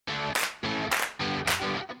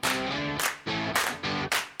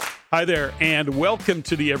Hi there, and welcome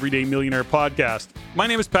to the Everyday Millionaire Podcast. My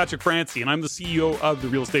name is Patrick Francey, and I'm the CEO of the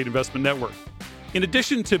Real Estate Investment Network. In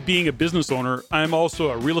addition to being a business owner, I'm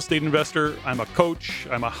also a real estate investor, I'm a coach,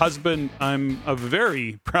 I'm a husband, I'm a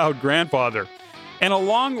very proud grandfather. And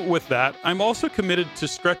along with that, I'm also committed to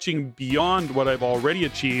stretching beyond what I've already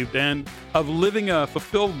achieved and of living a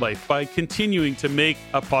fulfilled life by continuing to make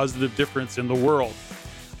a positive difference in the world.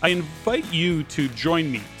 I invite you to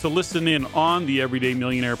join me to listen in on the Everyday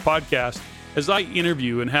Millionaire Podcast as I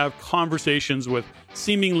interview and have conversations with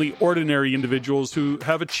seemingly ordinary individuals who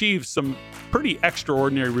have achieved some pretty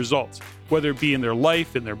extraordinary results, whether it be in their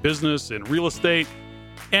life, in their business, in real estate.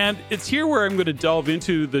 And it's here where I'm going to delve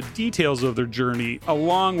into the details of their journey,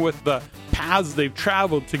 along with the paths they've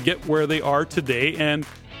traveled to get where they are today, and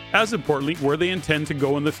as importantly, where they intend to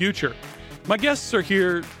go in the future. My guests are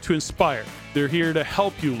here to inspire. They're here to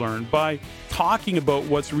help you learn by talking about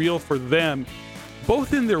what's real for them,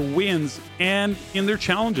 both in their wins and in their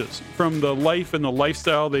challenges, from the life and the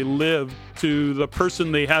lifestyle they live to the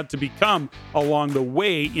person they had to become along the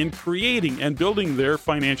way in creating and building their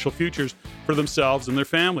financial futures for themselves and their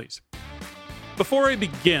families. Before I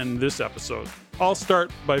begin this episode, I'll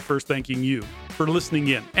start by first thanking you for listening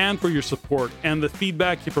in and for your support and the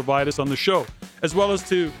feedback you provide us on the show, as well as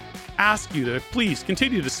to ask you to please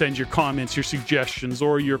continue to send your comments, your suggestions,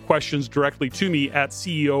 or your questions directly to me at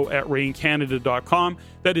ceo@reincanada.com.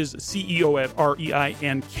 That is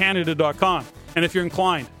ceo@reincanada.com. And if you're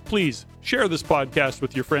inclined, please share this podcast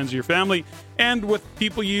with your friends or your family and with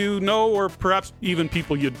people you know, or perhaps even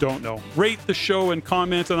people you don't know. Rate the show and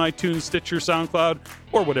comment on iTunes, Stitcher, SoundCloud,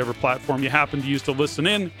 or whatever platform you happen to use to listen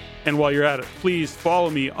in. And while you're at it, please follow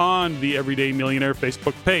me on the Everyday Millionaire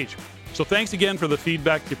Facebook page. So thanks again for the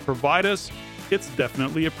feedback you provide us. It's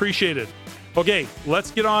definitely appreciated. Okay,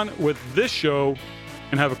 let's get on with this show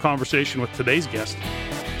and have a conversation with today's guest.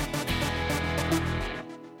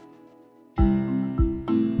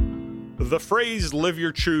 The phrase "live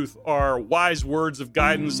your truth" are wise words of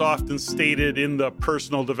guidance often stated in the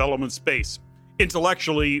personal development space.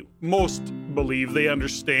 Intellectually, most believe they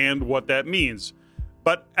understand what that means.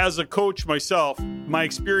 But as a coach myself, my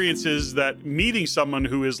experience is that meeting someone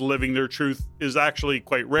who is living their truth is actually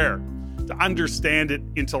quite rare. To understand it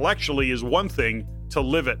intellectually is one thing, to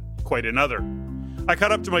live it quite another. I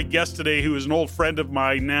caught up to my guest today, who is an old friend of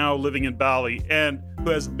mine now living in Bali, and who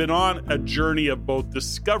has been on a journey of both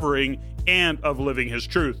discovering and of living his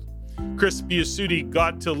truth. Chris Biasutti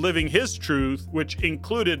got to living his truth, which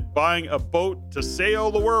included buying a boat to sail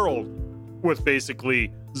the world with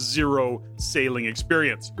basically zero sailing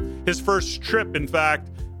experience. His first trip, in fact,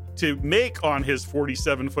 to make on his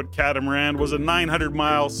 47-foot catamaran was a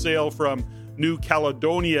 900-mile sail from New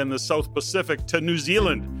Caledonia in the South Pacific to New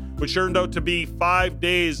Zealand, which turned out to be 5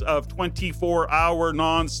 days of 24-hour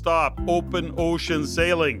non-stop open ocean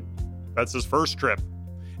sailing. That's his first trip.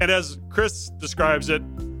 And as Chris describes it,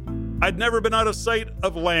 I'd never been out of sight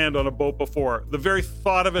of land on a boat before. The very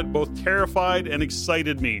thought of it both terrified and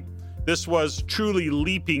excited me. This was truly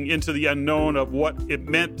leaping into the unknown of what it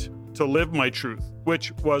meant to live my truth,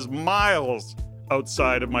 which was miles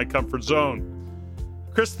outside of my comfort zone.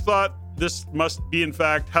 Chris thought this must be, in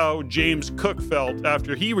fact, how James Cook felt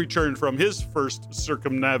after he returned from his first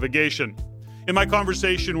circumnavigation. In my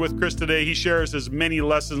conversation with Chris today, he shares his many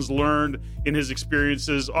lessons learned in his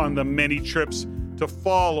experiences on the many trips to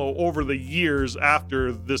follow over the years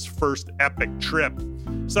after this first epic trip,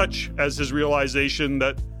 such as his realization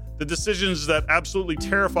that the decisions that absolutely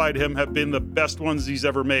terrified him have been the best ones he's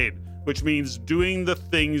ever made, which means doing the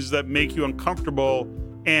things that make you uncomfortable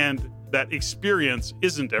and that experience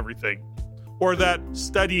isn't everything. Or that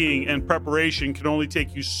studying and preparation can only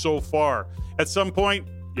take you so far. At some point,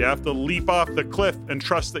 you have to leap off the cliff and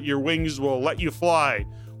trust that your wings will let you fly.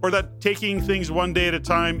 Or that taking things one day at a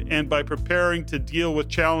time and by preparing to deal with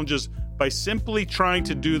challenges by simply trying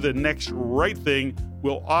to do the next right thing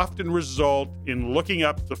will often result in looking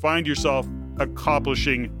up to find yourself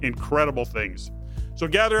accomplishing incredible things. So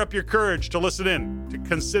gather up your courage to listen in, to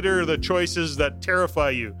consider the choices that terrify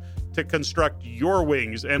you, to construct your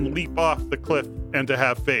wings and leap off the cliff, and to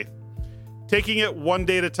have faith. Taking it one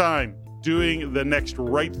day at a time, doing the next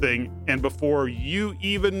right thing, and before you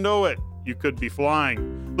even know it, you could be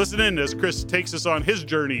flying. Listen in as Chris takes us on his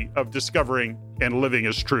journey of discovering and living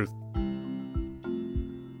his truth.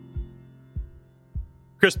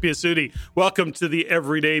 Chris Biasutti, welcome to the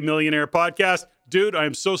Everyday Millionaire Podcast. Dude,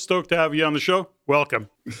 I'm so stoked to have you on the show. Welcome.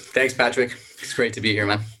 Thanks, Patrick. It's great to be here,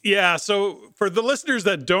 man. Yeah, so for the listeners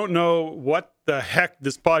that don't know what the heck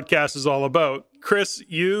this podcast is all about, Chris,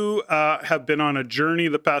 you have been on a journey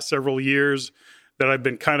the past several years that I've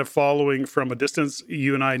been kind of following from a distance.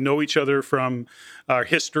 You and I know each other from our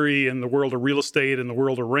history in the world of real estate and the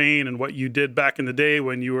world of rain and what you did back in the day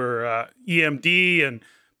when you were EMD and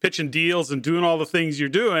pitching deals and doing all the things you're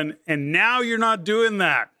doing. And now you're not doing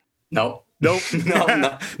that. No. Nope.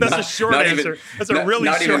 No, that's a short answer. That's a really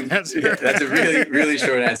short answer. Yeah, that's a really, really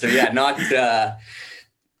short answer. Yeah,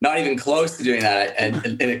 not even close to doing that,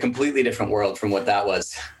 and in a completely different world from what that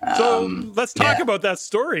was. So let's talk about that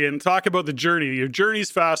story and talk about the journey. Your journey's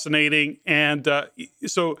fascinating. And I'm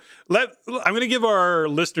going to give our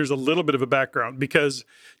listeners a little bit of a background, because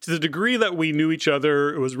to the degree that we knew each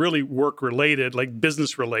other, it was really work-related, like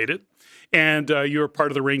business-related. And you were part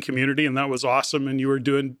of the RAIN community, and that was awesome. And you were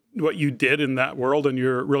doing what you did in that world, and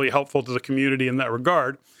you're really helpful to the community in that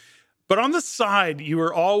regard. But on the side, you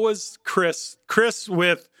were always Chris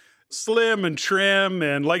with slim and trim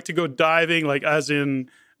and like to go diving, like as in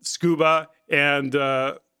scuba. And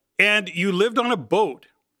you lived on a boat,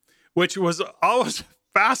 which was always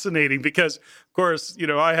fascinating because, of course, you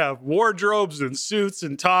know, I have wardrobes and suits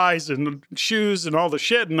and ties and shoes and all the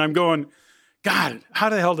shit. And I'm going, God, how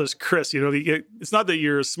the hell does Chris, you know, it's not that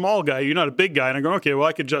you're a small guy, you're not a big guy. And I go, okay, well,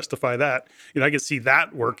 I could justify that. You know, I could see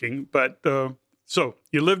that working. But so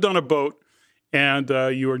you lived on a boat and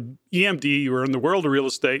you were EMD, you were in the world of real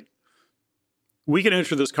estate. We can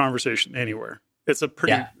enter this conversation anywhere. It's a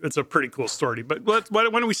pretty cool story. But why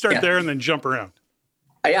don't we start there and then jump around?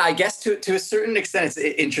 Yeah, I guess to a certain extent, it's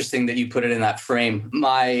interesting that you put it in that frame.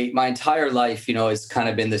 My entire life, you know,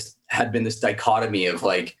 had been this dichotomy of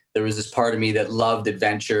like, there was this part of me that loved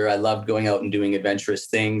adventure. I loved going out and doing adventurous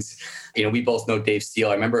things. You know, we both know Dave Steele.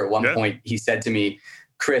 I remember at one point he said to me,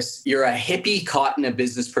 Chris, you're a hippie caught in a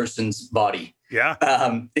business person's body. Yeah.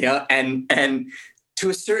 You know, and to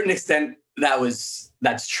a certain extent,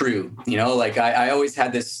 that's true. You know, like I always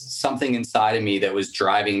had this something inside of me that was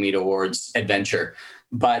driving me towards adventure.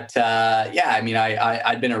 But I mean,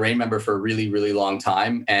 I'd been a RAIN member for a really, really long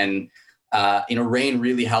time. And, you know, RAIN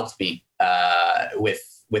really helped me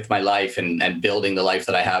with my life and building the life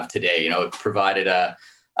that I have today. You know, it provided a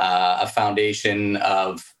foundation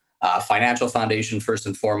of financial foundation first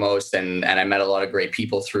and foremost. And I met a lot of great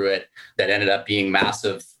people through it that ended up being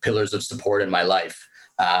massive pillars of support in my life.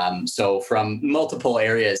 So from multiple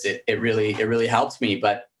areas, it really helped me.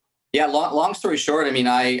 But yeah, long story short, I mean,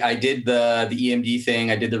 I did the EMD thing,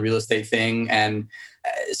 I did the real estate thing, and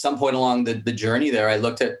at some point along the journey there, I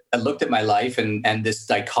looked at my life and this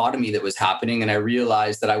dichotomy that was happening, and I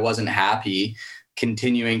realized that I wasn't happy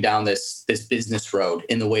continuing down this business road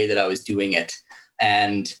in the way that I was doing it.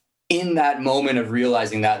 And in that moment of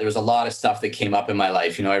realizing that, there was a lot of stuff that came up in my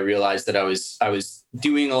life. You know, I realized that I was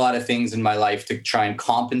doing a lot of things in my life to try and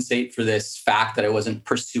compensate for this fact that I wasn't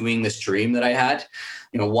pursuing this dream that I had.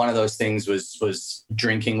 You know, one of those things was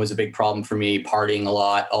drinking was a big problem for me, partying a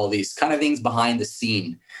lot, all these kind of things behind the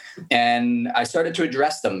scene. And I started to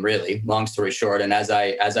address them, really, long story short. And as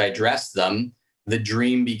I addressed them, the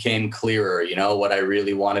dream became clearer, you know, what I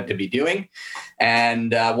really wanted to be doing.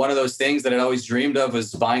 And one of those things that I'd always dreamed of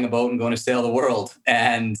was buying a boat and going to sail the world.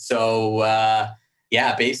 And so,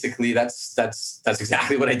 basically that's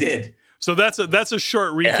exactly what I did. So that's a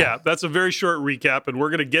short recap. Yeah. That's a very short recap, and we're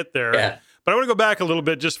going to get there. Yeah. But I want to go back a little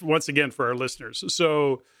bit just once again for our listeners.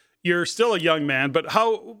 So you're still a young man, but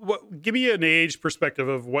give me an age perspective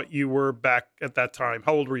of what you were back at that time.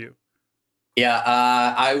 How old were you? Yeah,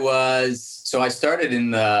 I started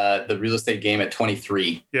in the real estate game at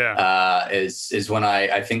 23. Yeah. Is when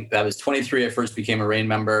I think that was 23. I first became a RAIN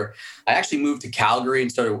member. I actually moved to Calgary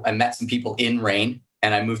and I met some people in RAIN,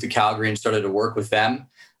 and I moved to Calgary and started to work with them.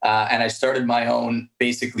 And I started my own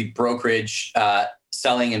basically brokerage,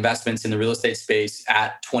 selling investments in the real estate space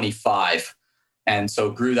at 25. And so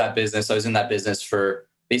grew that business. I was in that business for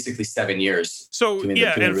basically 7 years. So doing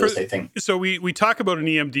the real estate thing. So we talk about an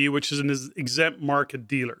EMD, which is an exempt market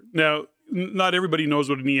dealer. Now, not everybody knows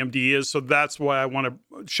what an EMD is, so that's why I want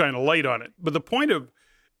to shine a light on it. But the point of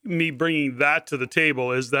me bringing that to the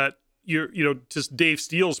table is that to Dave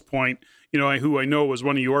Steele's point, you know, who I know was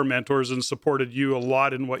one of your mentors and supported you a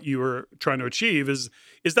lot in what you were trying to achieve, is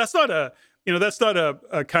that's not a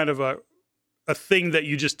kind of a thing that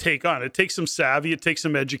you just take on. It takes some savvy, it takes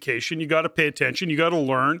some education. You got to pay attention, you got to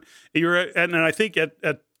learn. And I think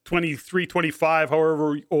at 23, 25,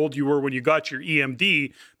 however old you were when you got your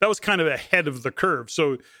EMD, that was kind of ahead of the curve.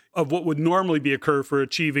 So of what would normally be a curve for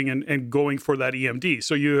achieving and going for that EMD.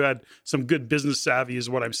 So you had some good business savvy is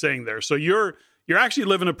what I'm saying there. So you're actually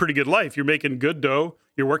living a pretty good life. You're making good dough.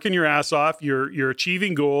 You're working your ass off. You're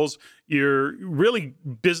achieving goals. You're really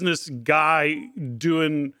business guy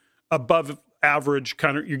doing above average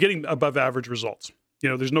you're getting above average results.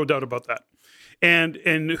 There's no doubt about that. And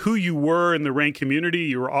who you were in the rank community,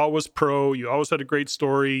 you were always pro. You always had a great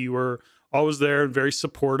story. You were always there, very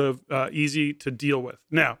supportive, easy to deal with.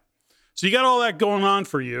 Now, so you got all that going on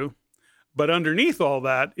for you, but underneath all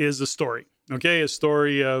that is a story, okay? A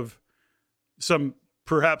story of some,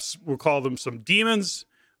 perhaps we'll call them some demons,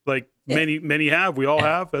 like many have. We all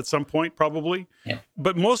have at some point, probably. Yeah.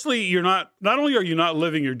 But mostly not only are you not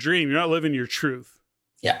living your dream, you're not living your truth.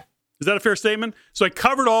 Yeah. Is that a fair statement? So I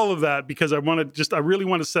covered all of that because I really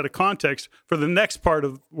want to set a context for the next part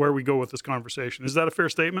of where we go with this conversation. Is that a fair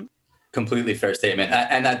statement? Completely fair statement.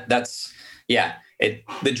 And that's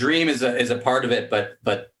the dream is a part of it, but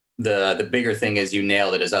the bigger thing is, you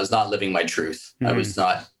nailed it, is I was not living my truth. I was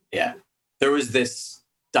not, there was this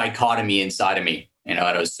dichotomy inside of me, and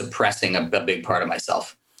I was suppressing a big part of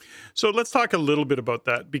myself. So let's talk a little bit about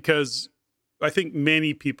that, because I think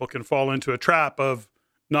many people can fall into a trap of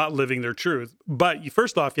not living their truth. But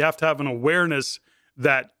first off, you have to have an awareness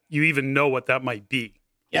that you even know what that might be.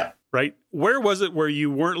 Yeah. Right? Where was it where you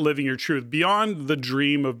weren't living your truth? Beyond the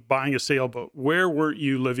dream of buying a sailboat, where weren't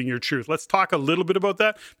you living your truth? Let's talk a little bit about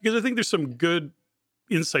that, because I think there's some good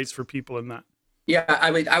insights for people in that. Yeah,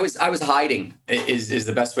 I was hiding is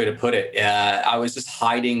the best way to put it. I was just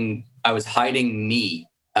hiding. I was hiding me.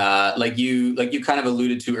 Like you kind of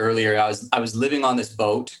alluded to earlier. I was living on this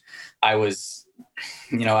boat. I was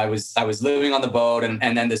living on the boat,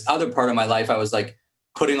 and then this other part of my life, I was like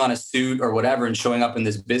putting on a suit or whatever and showing up in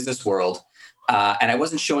this business world. And I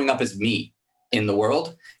wasn't showing up as me in the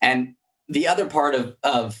world. And the other part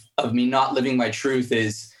of me not living my truth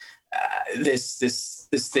is this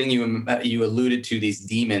thing you alluded to, these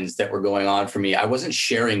demons that were going on for me. I wasn't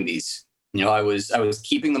sharing these. I was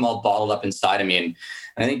keeping them all bottled up inside of me. And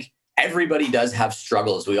I think everybody does have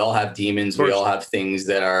struggles. We all have demons. We all have things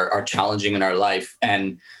that are challenging in our life.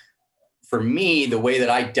 And for me, the way that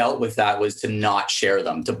I dealt with that was to not share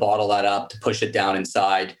them, to bottle that up, to push it down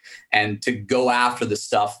inside, and to go after the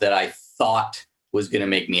stuff that I thought was going to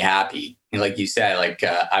make me happy. And like you said,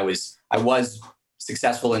 I was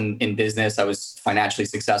successful in business. I was financially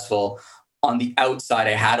successful. On the outside,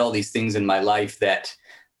 I had all these things in my life that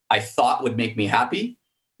I thought would make me happy,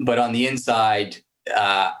 but on the inside,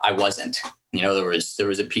 I wasn't. There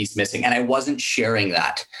was a piece missing, and I wasn't sharing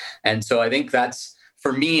that. And so I think that's,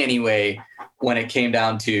 for me anyway, when it came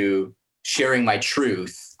down to sharing my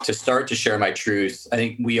truth, to start to share my truth, I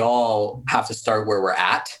think we all have to start where we're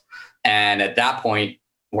at. And at that point,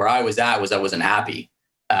 where I was at was I wasn't happy.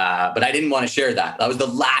 But I didn't want to share that. That was the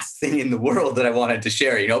last thing in the world that I wanted to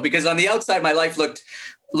share, because on the outside, my life looked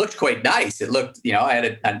quite nice. It looked, I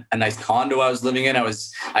had a nice condo I was living in. I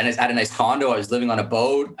had a nice condo. I was living on a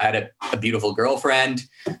boat. I had a beautiful girlfriend.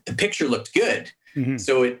 The picture looked good. Mm-hmm.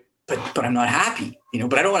 So but I'm not happy,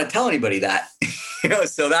 but I don't want to tell anybody that,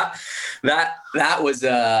 so that was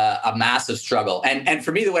a massive struggle. And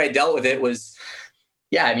for me, the way I dealt with it was,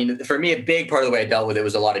 for me, a big part of the way I dealt with it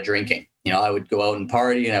was a lot of drinking. I would go out and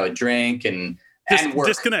party, and I would drink and work.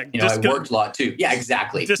 Disconnect. I worked a lot too. Yeah,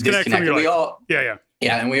 exactly. Disconnect from your life.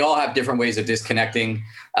 Yeah, and we all have different ways of disconnecting.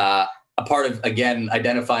 A part of, again,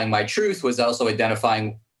 identifying my truth was also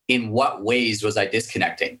identifying in what ways was I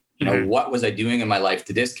disconnecting. What was I doing in my life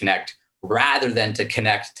to disconnect, rather than to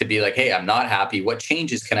connect, to be like, hey, I'm not happy. What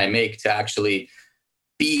changes can I make to actually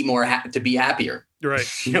be to be happier? Right.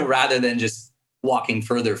 Rather than just walking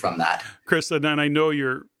further from that. Chris, and I know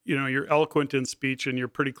you're eloquent in speech, and you're a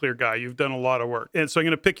pretty clear guy. You've done a lot of work. And so I'm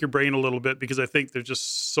going to pick your brain a little bit, because I think there's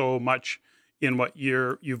just so much in what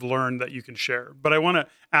you've learned that you can share. But I want to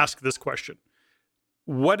ask this question.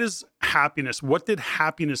 What is happiness? What did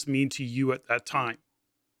happiness mean to you at that time?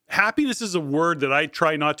 Happiness is a word that I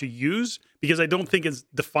try not to use, because I don't think it's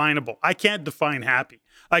definable. I can't define happy.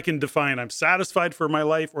 I can define I'm satisfied for my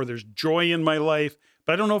life, or there's joy in my life,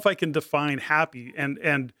 but I don't know if I can define happy.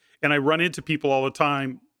 And I run into people all the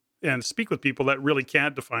time and speak with people that really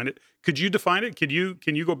can't define it. Could you define it? Can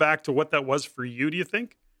you go back to what that was for you, do you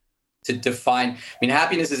think? To define,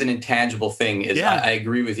 happiness is an intangible thing. I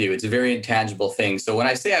agree with you. It's a very intangible thing. So when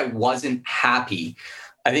I say I wasn't happy,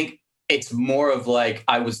 I think it's more of like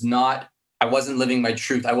I wasn't living my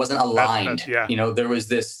truth. I wasn't aligned. There was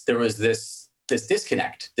this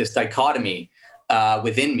disconnect, this dichotomy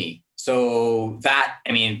within me. So that,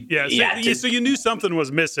 so you knew something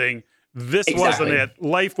was missing. This exactly. wasn't it.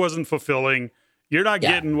 Life wasn't fulfilling. You're not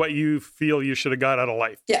getting what you feel you should have got out of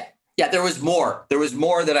life. Yeah. Yeah, there was more. There was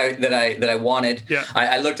more that I wanted. Yeah.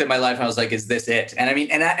 I looked at my life and I was like, "Is this it?" And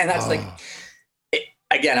that's like,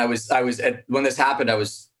 again, I was when this happened, I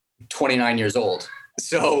was 29 years old.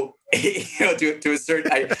 So to a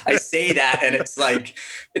certain, I say that, and it's like,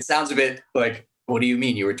 it sounds a bit like, what do you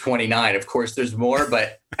mean? You were 29. Of course there's more,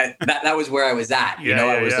 but that was where I was at.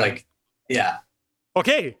 I was like, yeah.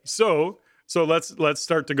 Okay. So let's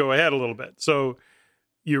start to go ahead a little bit. So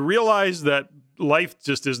you realize that life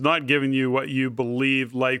just is not giving you what you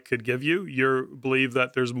believe life could give you. You believe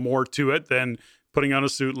that there's more to it than putting on a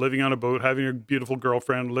suit, living on a boat, having a beautiful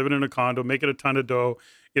girlfriend, living in a condo, making a ton of dough,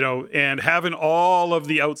 and having all of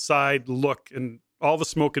the outside look and all the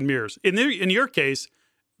smoke and mirrors. In your case,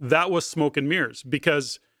 that was smoke and mirrors,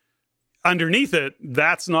 because underneath it,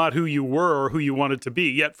 that's not who you were or who you wanted to be.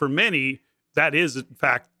 Yet for many, that is, in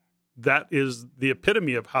fact, that is the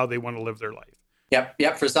epitome of how they want to live their life.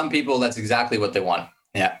 Yep. For some people, that's exactly what they want.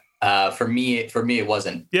 Yeah. For me, it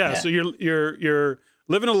wasn't. Yeah. So you're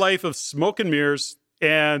living a life of smoke and mirrors,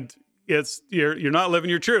 and you're not living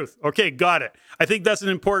your truth. Okay, got it. I think that's an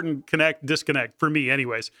important disconnect for me,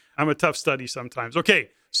 anyways. I'm a tough study sometimes. Okay,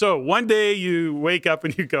 so one day you wake up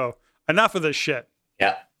and you go, enough of this shit.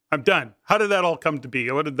 Yeah, I'm done. How did that all come to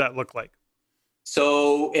be? What did that look like?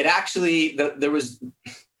 So it actually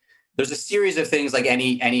there's a series of things, like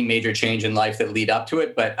any major change in life, that lead up to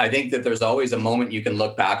it. But I think that there's always a moment you can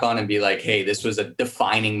look back on and be like, hey, this was a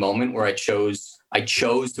defining moment where I chose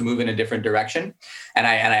to move in a different direction. And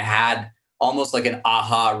I had almost like an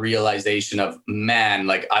aha realization of, man,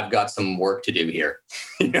 like I've got some work to do here,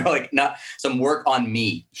 like not some work on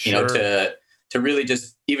me, sure. To really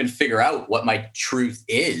just even figure out what my truth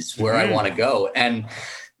is, where I want to go. And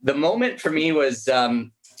the moment for me was,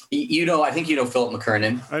 I think Philip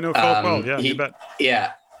McKernan. I know Philip well. Yeah, you bet.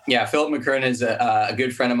 Yeah. Philip McKernan is a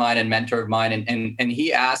good friend of mine and mentor of mine. And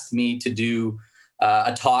he asked me to do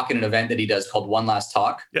a talk in an event that he does called One Last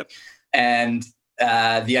Talk. Yep. And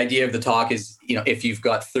the idea of the talk is, if you've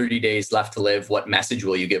got 30 days left to live, what message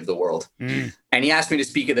will you give the world? And he asked me to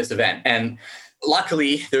speak at this event. And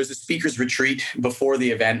luckily, there's a speaker's retreat before the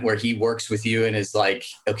event where he works with you and is like,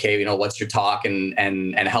 okay, what's your talk,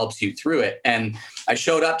 and helps you through it. And I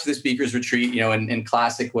showed up to the speaker's retreat, in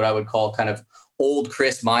classic, what I would call kind of old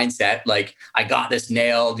Chris mindset. Like, I got this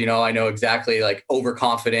nailed, I know exactly, like,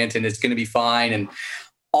 overconfident and it's going to be fine. And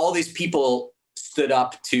all these people stood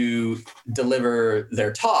up to deliver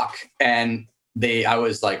their talk, and I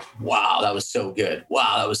was like, wow, that was so good.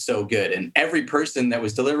 Wow, that was so good. And every person that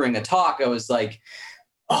was delivering a talk, I was like,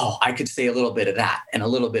 oh, I could say a little bit of that and a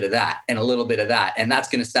little bit of that and a little bit of that. And that's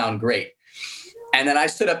going to sound great. And then I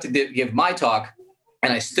stood up to give my talk,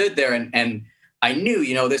 and I stood there and I knew,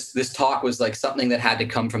 this talk was like something that had to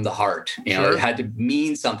come from the heart, Sure. It had to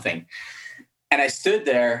mean something. And I stood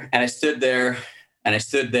there and I stood there and I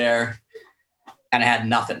stood there, and I had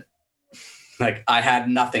nothing. Like, I had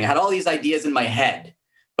nothing. I had all these ideas in my head,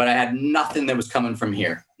 but I had nothing that was coming from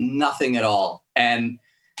here. Nothing at all. And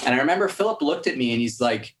I remember Philip looked at me and he's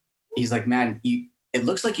like, man, it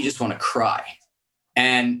looks like you just want to cry.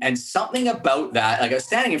 And something about that, like, I was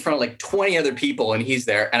standing in front of like 20 other people and he's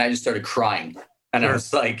there, and I just started crying. And I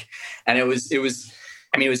was like, and it was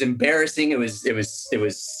embarrassing. It was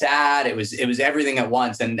sad. It was everything at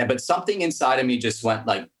once. But something inside of me just went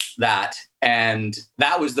like that. And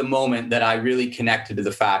that was the moment that I really connected to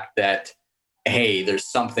the fact that, hey, there's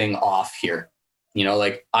something off here.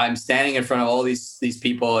 Like, I'm standing in front of all these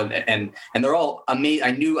people, and they're all amazing.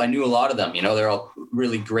 I knew a lot of them. They're all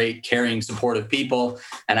really great, caring, supportive people.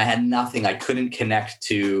 And I had nothing. I couldn't connect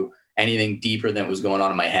to anything deeper than was going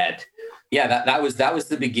on in my head. Yeah, that was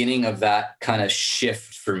the beginning of that kind of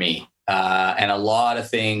shift for me. And a lot of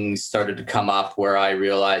things started to come up where I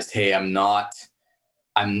realized, hey, I'm not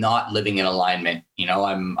living in alignment.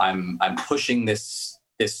 I'm pushing this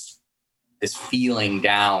feeling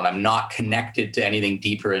down. I'm not connected to anything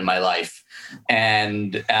deeper in my life.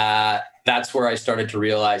 And that's where I started to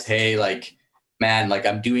realize, hey, like, man, like,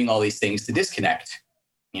 I'm doing all these things to disconnect,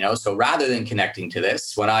 so rather than connecting to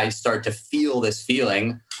this, when I start to feel this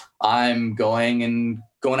feeling, I'm going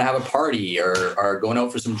to have a party or going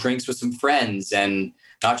out for some drinks with some friends, and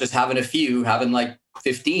not just having a few, having like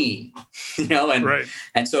 15, and, right.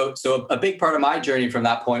 And so a big part of my journey from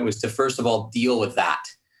that point was to, first of all, deal with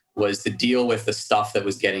the stuff that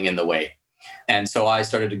was getting in the way. And so I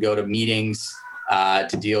started to go to meetings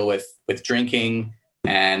to deal with drinking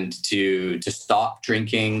and to stop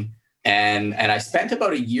drinking. And I spent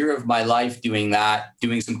about a year of my life doing that,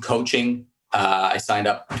 doing some coaching. I signed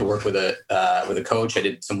up to work with a coach. I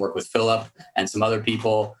did some work with Philip and some other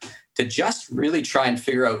people to just really try and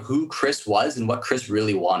figure out who Chris was and what Chris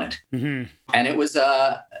really wanted. Mm-hmm. And it was,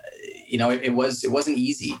 it wasn't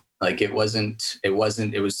easy. Like, it was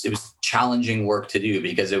challenging work to do,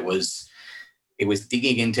 because it was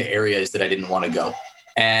digging into areas that I didn't want to go.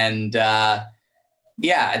 And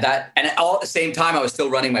Yeah, that, and all at the same time, I was still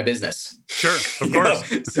running my business. Sure, of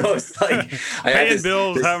course. So it's like paying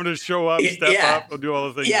bills, having to show up, step up, and do all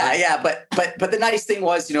the things. Yeah. But the nice thing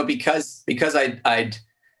was, because I'd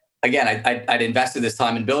invested this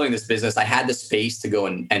time in building this business, I had the space to go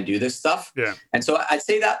and do this stuff. Yeah. And so I'd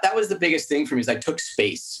say that was the biggest thing for me, is I took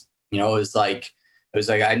space. It was like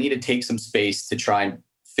I need to take some space to try and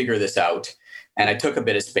figure this out. And I took a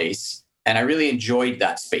bit of space, and I really enjoyed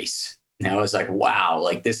that space. I was like, wow,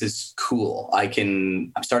 like this is cool.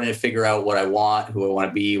 I'm starting to figure out what I want, who I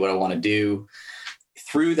want to be, what I want to do.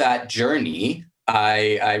 Through that journey,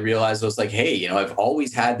 I realized I was like, hey, I've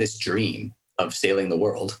always had this dream of sailing the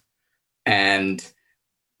world, and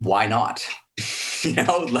why not?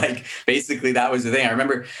 Like basically that was the thing. I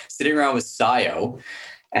remember sitting around with Sayo,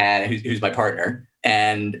 and who's my partner.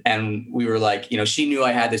 And we were like, she knew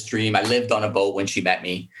I had this dream. I lived on a boat when she met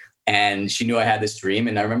me, and she knew I had this dream.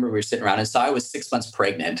 And I remember we were sitting around, and Saya was 6 months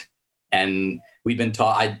pregnant, and we'd been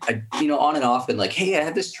taught, I on and off been like, hey, I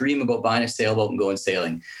had this dream about buying a sailboat and going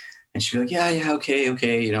sailing. And she'd be like, yeah, okay.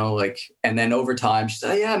 And then over time, she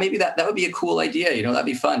said, oh, yeah, maybe that would be a cool idea. That'd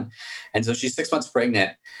be fun. And so she's 6 months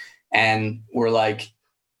pregnant, and we're like,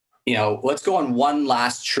 let's go on one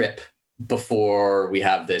last trip before we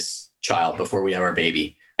have this child, before we have our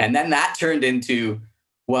baby. And then that turned into,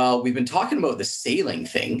 well, we've been talking about the sailing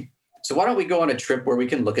thing, so why don't we go on a trip where we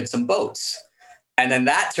can look at some boats? And then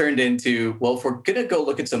that turned into, well, if we're going to go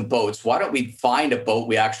look at some boats, why don't we find a boat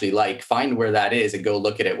we actually like, find where that is, and go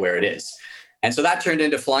look at it where it is? And so that turned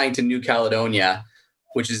into flying to New Caledonia,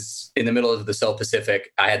 which is in the middle of the South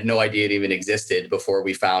Pacific. I had no idea it even existed before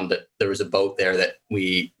we found that there was a boat there that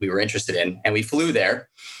we were interested in. And we flew there.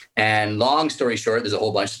 And long story short, there's a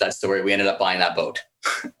whole bunch of that story. We ended up buying that boat.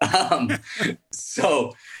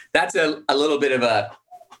 So that's a little bit of a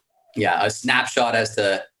snapshot as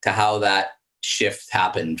to how that shift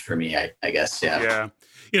happened for me, I guess. Yeah. Yeah.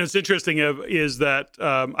 It's interesting is that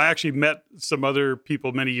I actually met some other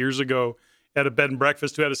people many years ago at a bed and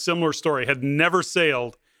breakfast who had a similar story, had never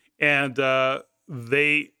sailed, and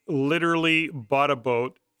they literally bought a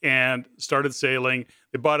boat and started sailing.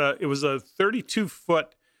 It was a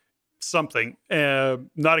 32-foot something,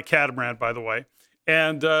 not a catamaran, by the way.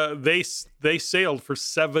 And they sailed for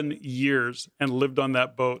 7 years and lived on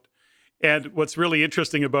that boat. And what's really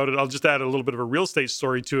interesting about it, I'll just add a little bit of a real estate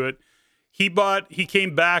story to it. He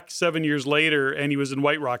came back 7 years later, and he was in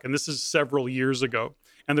White Rock, and this is several years ago.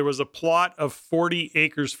 And there was a plot of 40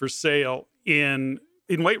 acres for sale in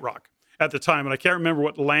White Rock at the time, and I can't remember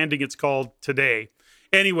what landing it's called today.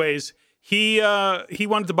 Anyways, he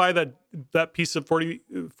wanted to buy that piece of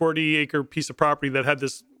 40 acre piece of property that had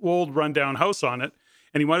this old rundown house on it.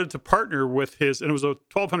 And he wanted to partner with and it was a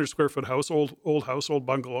 1,200 square foot house, old house, old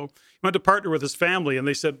bungalow. He wanted to partner with his family, and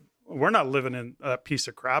they said, we're not living in a piece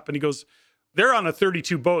of crap. And he goes, they're on a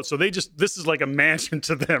 32 boat, so this is like a mansion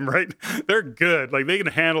to them, right? They're good. Like, they can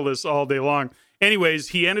handle this all day long. Anyways,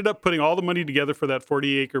 he ended up putting all the money together for that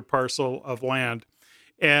 40 acre parcel of land.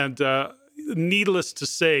 And needless to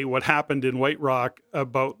say, what happened in White Rock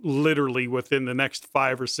about literally within the next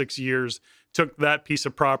 5 or 6 years took that piece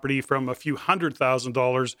of property from a few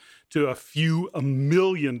 $100,000 to a few $1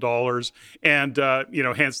 million, and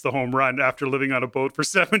hence the home run after living on a boat for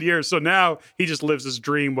 7 years. So now he just lives his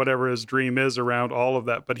dream, whatever his dream is, around all of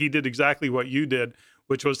that. But he did exactly what you did,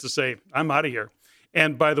 which was to say, I'm out of here.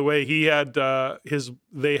 And by the way,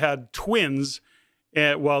 they had twins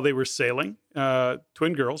while they were sailing,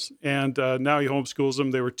 twin girls, and now he homeschools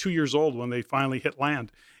them. They were 2 years old when they finally hit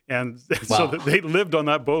land. And so they lived on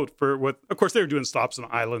that boat of course, they were doing stops on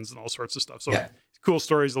islands and all sorts of stuff. So cool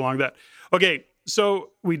stories along that. Okay, so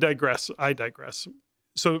we digress. I digress.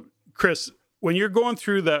 So, Chris, when you're going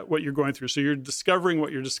through what you're going through, so you're discovering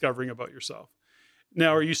what you're discovering about yourself.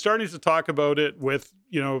 Now, are you starting to talk about it with,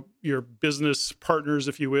 your business partners,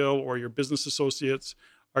 if you will, or your business associates?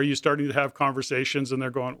 Are you starting to have conversations and they're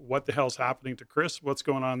going, what the hell's happening to Chris? What's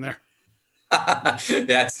going on there?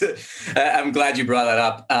 I'm glad you brought that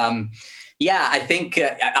up. I think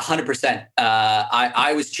 100%.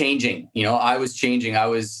 I was changing. I was changing. I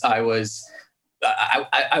was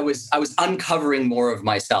uncovering more of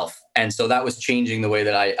myself, and so that was changing the way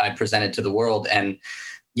that I presented to the world. And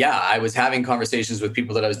I was having conversations with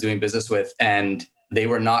people that I was doing business with, and they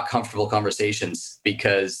were not comfortable conversations,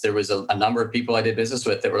 because there was a number of people I did business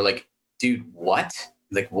with that were like, "Dude, what?"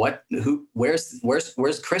 Like, what, who, where's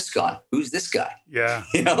Chris gone? Who's this guy? Yeah.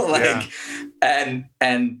 And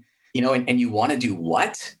you want to do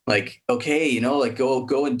what? Like, okay,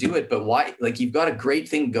 go and do it. But why? Like, you've got a great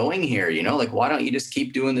thing going here, like, why don't you just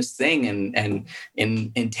keep doing this thing? And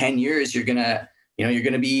in 10 years, you're going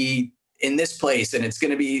to be in this place and it's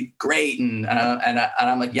going to be great. And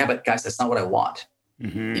I'm like, yeah, but guys, that's not what I want,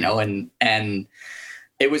 Mm-hmm. you know? And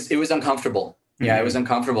it was uncomfortable. Yeah, Mm-hmm. it was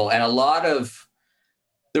uncomfortable. And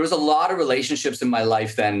there was a lot of relationships in my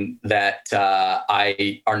life then that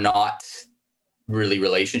are not really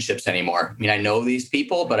relationships anymore. I mean, I know these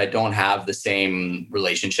people, but I don't have the same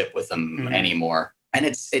relationship with them Mm-hmm. anymore. And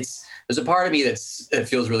it's there's a part of me that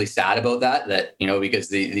feels really sad about that, you know, because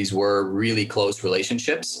these were really close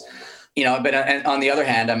relationships, you know, but on the other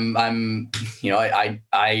hand, I'm, you know,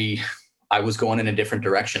 I was going in a different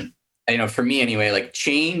direction. You know, for me anyway, like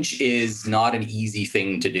change is not an easy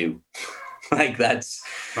thing to do. Like that's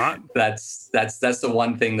the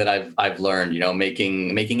one thing that I've learned, you know,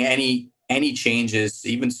 making any changes,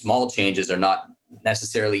 even small changes, are not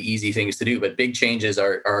necessarily easy things to do, but big changes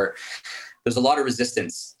are there's a lot of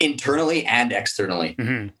resistance internally and externally.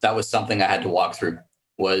 Mm-hmm. That was something I had to walk through,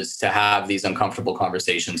 was to have these uncomfortable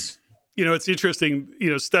conversations. You know, it's interesting, you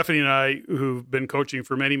know, Stephanie and I, who've been coaching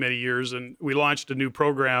for many, many years, and we launched a new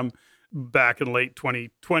program back in late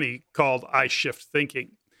 2020 called I Shift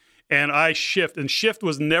Thinking. And shift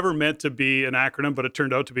was never meant to be an acronym, but it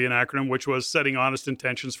turned out to be an acronym, which was setting honest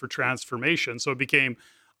intentions for transformation. So it became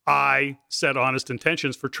I set honest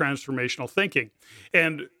intentions for transformational thinking.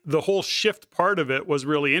 And the whole shift part of it was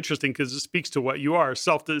really interesting because it speaks to what you are.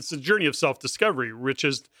 It's a journey of self-discovery, which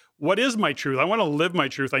is, what is my truth? I want to live my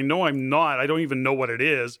truth. I know I'm not. I don't even know what it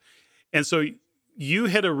is. And so you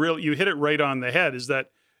hit it right on the head, is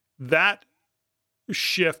that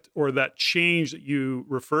shift or that change that you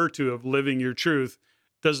refer to of living your truth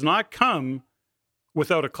does not come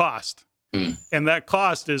without a cost. And that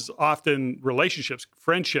cost is often relationships,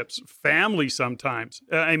 friendships, family sometimes.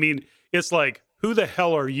 I mean, it's like, who the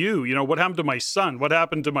hell are you? You know, what happened to my son? What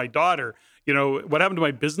happened to my daughter? You know, what happened to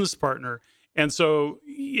my business partner? And so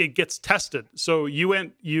it gets tested. So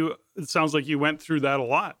it sounds like you went through that a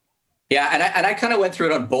lot. Yeah. And I kind of went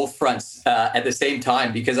through it on both fronts at the same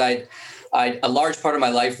time, because a large part of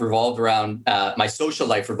my life revolved around, my social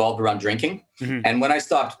life revolved around drinking. Mm-hmm. And when I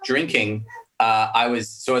stopped drinking, I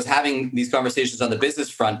was having these conversations on the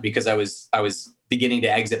business front because I was beginning to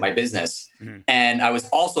exit my business. Mm-hmm. And I was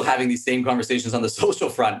also having these same conversations on the social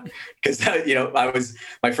front because, you know,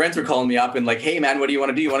 my friends were calling me up and like, hey man, what do you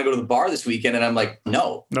want to do? You want to go to the bar this weekend? And I'm like,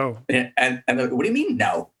 no. And they're like, what do you mean?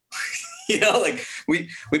 No, you know, like we've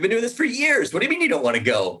been doing this for years. What do you mean you don't want to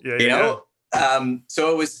go? Yeah, you know?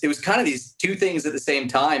 So it was kind of these two things at the same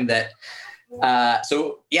time that, I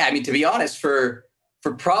mean, to be honest, for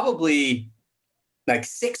probably like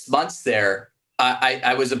 6 months there,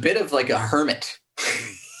 I was a bit of like a hermit,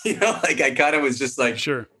 you know, like I kind of was just like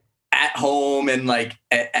sure at home and like,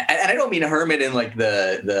 and I don't mean a hermit in like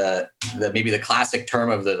the maybe the classic term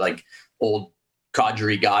of the like old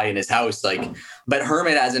cadre guy in his house, like, but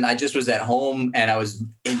hermit as in I just was at home and I was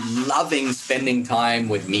loving spending time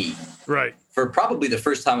with me. Right. For probably the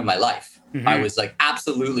first time in my life. Mm-hmm. I was like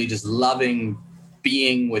absolutely just loving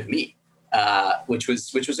being with me, which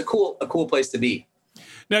was a cool place to be.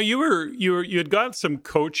 Now you had got some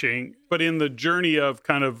coaching, but in the journey of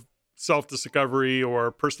kind of self-discovery or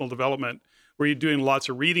personal development, were you doing lots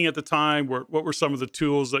of reading at the time? What were some of the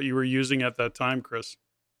tools that you were using at that time, Chris?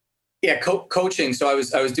 Yeah, coaching. So I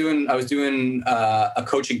was doing a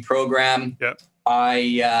coaching program. Yeah.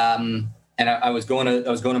 I was going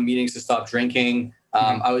to meetings to stop drinking.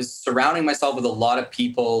 Mm-hmm. I was surrounding myself with a lot of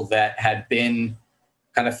people that had been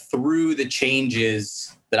kind of through the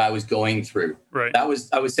changes that I was going through. Right. I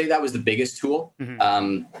would say that was the biggest tool.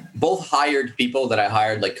 Mm-hmm. Both hired people that I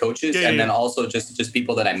hired like coaches, then also just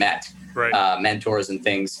people that I met, right. Mentors and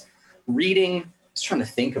things. Reading, I was trying to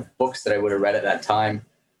think of books that I would have read at that time.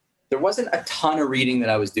 There wasn't a ton of reading that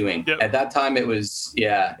I was doing. Yep. At that time, it was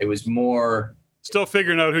more... Still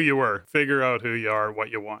figuring out who you were, figure out who you are, what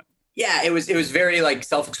you want. Yeah, it was very like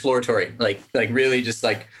self-exploratory, like really just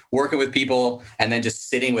like working with people and then just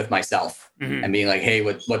sitting with myself mm-hmm. and being like, hey,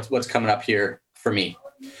 what's coming up here for me?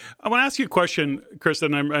 I want to ask you a question, Chris,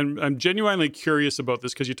 and I'm genuinely curious about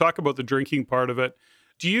this because you talk about the drinking part of it.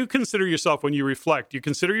 Do you consider yourself, when you reflect, do you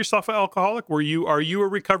consider yourself an alcoholic? Are you a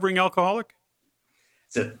recovering alcoholic?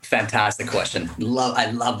 It's a fantastic question.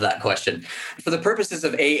 I love that question. For the purposes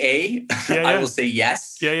of AA, I will say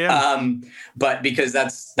yes. Yeah. But because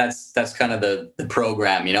that's kind of the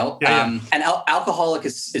program, you know. And alcoholic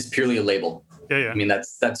is purely a label. Yeah. I mean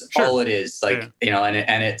that's sure. all it is. Like you know,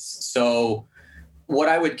 and it's so. What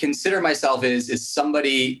I would consider myself is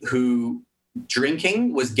somebody who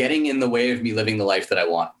drinking was getting in the way of me living the life that I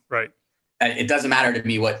want. Right. It doesn't matter to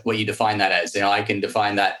me what you define that as. You know, I can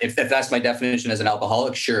define that if that's my definition as an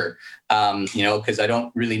alcoholic, sure. You know, because I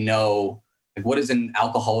don't really know Like, what does an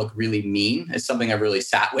alcoholic really mean? It's something I've really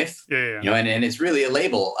sat with, and it's really a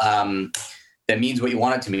label that means what you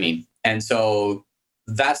want it to mean. And so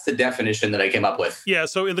that's the definition that I came up with. Yeah.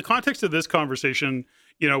 So in the context of this conversation,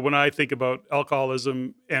 when I think about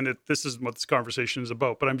alcoholism, and this is what this conversation is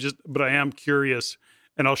about, but I am curious,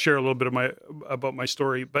 and I'll share a little bit about my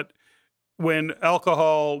story. But when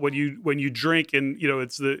you drink, and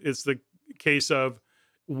it's the case of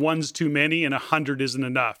one's too many and 100 isn't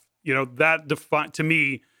enough. That to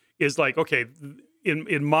me is like, okay,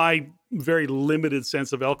 in my very limited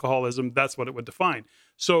sense of alcoholism, that's what it would define.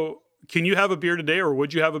 So can you have a beer today, or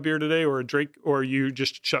would you have a beer today, or a drink, or you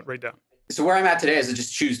just shut right down? So where I'm at today is I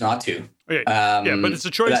just choose not to. Okay. But it's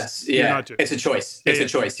a choice. Not to. It's a choice. It's a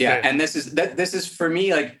choice. Yeah. And this is for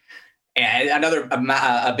me, like, another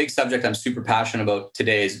a big subject I'm super passionate about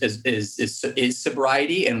today is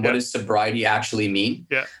sobriety, and what does sobriety actually mean?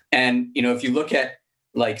 Yeah. And if you look at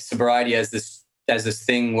like sobriety as this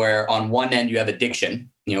thing where on one end you have addiction,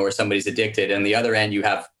 where somebody's addicted, and the other end you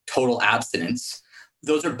have total abstinence.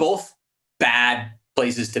 Those are both bad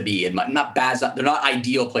places to be, and not bad. They're not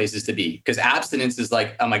ideal places to be, because abstinence is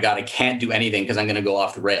like, oh my God, I can't do anything because I'm going to go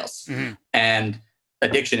off the rails. Mm-hmm. And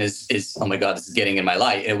addiction is, oh my God, this is getting in my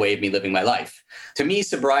life, a way of me living my life. To me,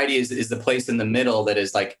 sobriety is the place in the middle that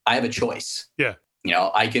is like, I have a choice. Yeah.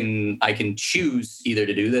 I can choose either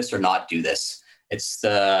to do this or not do this. It's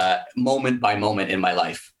the moment by moment in my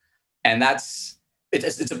life. And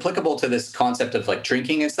it's applicable to this concept of like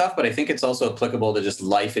drinking and stuff, but I think it's also applicable to just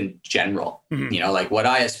life in general. Mm-hmm. Like what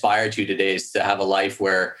I aspire to today is to have a life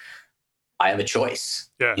where I have a choice.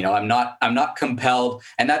 Yeah. I'm not compelled.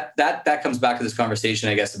 And that comes back to this conversation,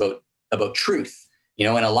 I guess, about truth,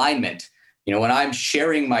 and alignment. When I'm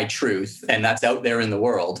sharing my truth and that's out there in the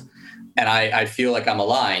world, and I feel like I'm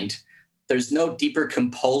aligned, there's no deeper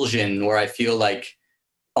compulsion where I feel like,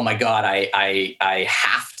 oh my God, I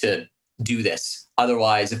have to do this.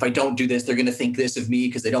 Otherwise, if I don't do this, they're going to think this of me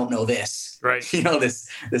because they don't know this. Right.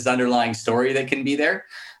 This underlying story that can be there.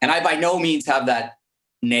 And I by no means have that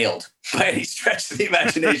nailed by any stretch of the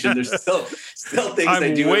imagination. There's still things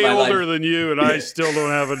I do in my life. I'm way older than you, and I still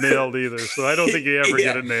don't have it nailed either. So I don't think you ever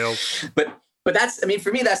get it nailed. But that's,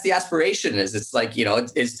 for me, that's the aspiration. It's like,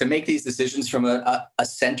 is to make these decisions from a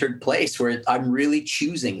centered place where I'm really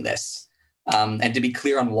choosing this, and to be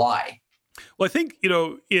clear on why. Well, I think,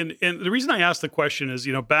 and the reason I asked the question is,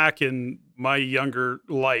 back in my younger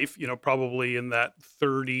life, probably in that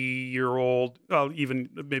 30-year-old, well, even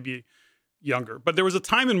maybe younger, but there was a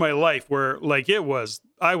time in my life where like I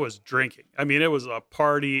was drinking. It was a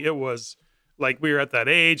party. It was like, we were at that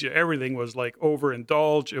age, everything was like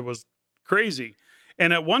overindulged. It was crazy.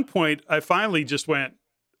 And at one point I finally just went,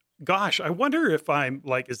 gosh, I wonder if I'm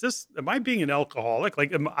like, am I being an alcoholic?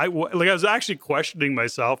 Like, I was actually questioning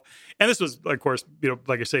myself. And this was, of course,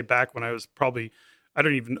 like I say, back when I was probably, I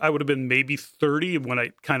would have been maybe 30 when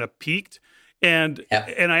I kind of peaked. And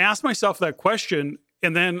I asked myself that question,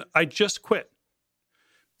 and then I just quit.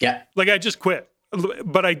 Yeah. Like I just quit.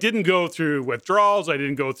 But I didn't go through withdrawals. I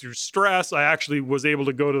didn't go through stress. I actually was able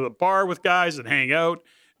to go to the bar with guys and hang out.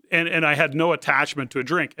 And I had no attachment to a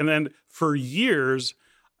drink. And then for years,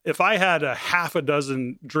 if I had a half a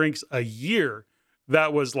dozen drinks a year,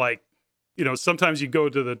 that was like, sometimes you go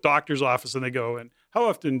to the doctor's office and they go, and how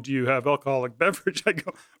often do you have alcoholic beverage? I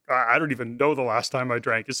go, I don't even know the last time I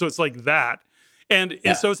drank it. So it's like that. And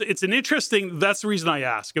so it's an interesting, that's the reason I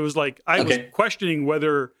ask. It was like, I was questioning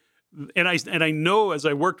whether, and I know as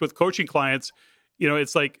I worked with coaching clients,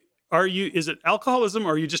 it's like, is it alcoholism,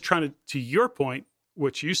 or are you just trying to your point,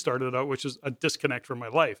 which you started out, which is a disconnect from my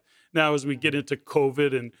life. Now, as we get into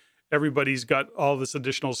COVID and everybody's got all this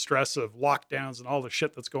additional stress of lockdowns and all the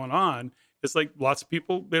shit that's going on, it's like lots of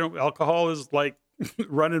people, alcohol is like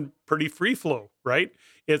running pretty free flow, right?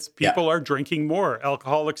 It's people are drinking more.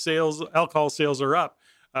 Alcohol sales are up.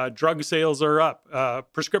 Drug sales are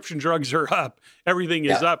up. Prescription drugs are up. Everything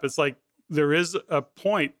is up. It's like there is a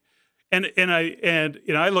point. And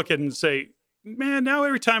I look at it and say, man, now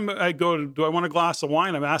every time I go, do I want a glass of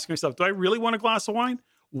wine? I'm asking myself, do I really want a glass of wine?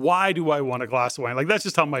 Why do I want a glass of wine? Like, that's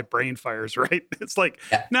just how my brain fires, right? It's like,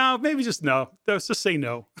 no, maybe just no. Let's just say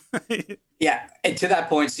no. Yeah. And to that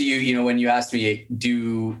point, so when you asked me,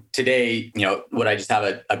 today, would I just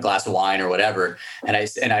have a glass of wine or whatever? And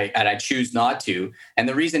I choose not to. And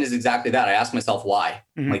the reason is exactly that. I ask myself why.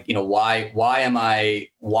 Mm-hmm. Like,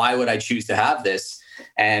 why would I choose to have this?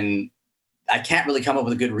 And I can't really come up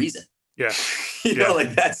with a good reason. Yeah.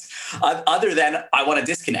 Like that's other than I want to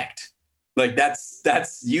disconnect. Like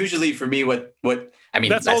that's usually for me what I mean,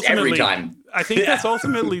 that's every time. I think that's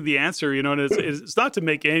ultimately the answer, and it's not to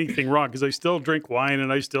make anything wrong, because I still drink wine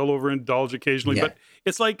and I still overindulge occasionally, but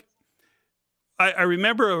it's like, I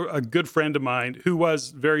remember a good friend of mine who was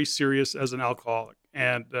very serious as an alcoholic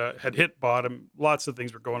and had hit bottom. Lots of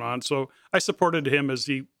things were going on. So I supported him as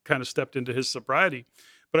he kind of stepped into his sobriety.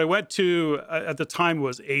 But I went to, at the time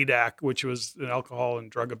was ADAC, which was an alcohol and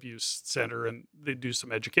drug abuse center, and they do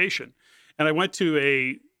some education. And I went to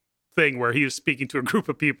a thing where he was speaking to a group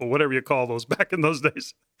of people, whatever you call those back in those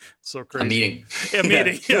days. So crazy. A meeting.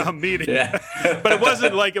 A meeting. Yeah. But it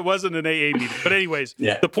wasn't an AA meeting. But anyways,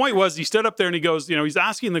 the point was, he stood up there and he goes, he's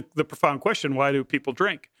asking the profound question, why do people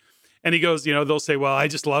drink? And he goes, they'll say, well, I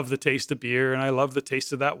just love the taste of beer and I love the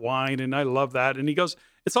taste of that wine and I love that. And he goes,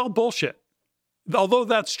 it's all bullshit. Although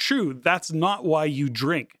that's true, that's not why you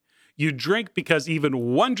drink. You drink because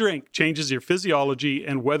even one drink changes your physiology,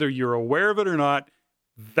 and whether you're aware of it or not,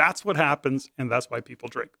 that's what happens, and that's why people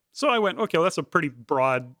drink. So I went, okay, well, that's a pretty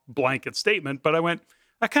broad blanket statement, but I went,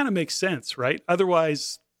 that kind of makes sense, right?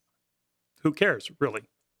 Otherwise, who cares, really?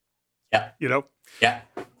 Yeah.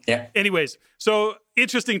 Yeah. Anyways, so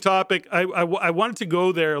interesting topic. I wanted to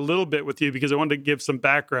go there a little bit with you because I wanted to give some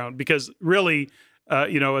background, because really,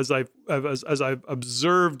 as I've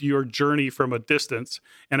observed your journey from a distance,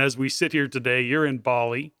 and as we sit here today, you're in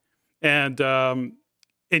Bali, and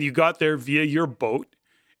you got there via your boat,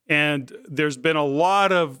 and there's been a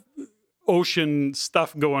lot of ocean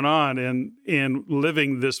stuff going on in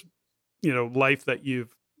living this, life that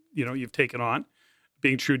you've taken on,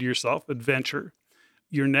 being true to yourself, adventure.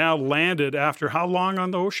 You're now landed after how long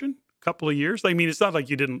on the ocean? A couple of years? I mean, it's not like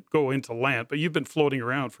you didn't go into land, but you've been floating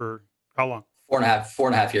around for how long?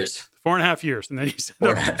 4.5 years. 4.5 years. And then you said,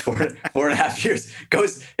 4.5 years.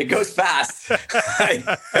 It goes fast.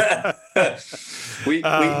 We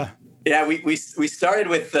started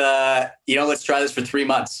with, let's try this for 3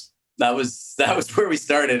 months. That was where we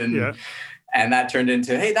started. And that turned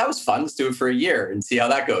into, hey, that was fun. Let's do it for a year and see how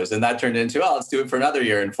that goes. And that turned into, let's do it for another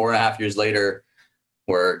year. And 4.5 years later,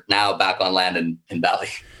 we're now back on land in Bali.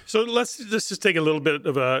 So let's just take a little bit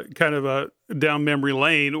of a kind of a down memory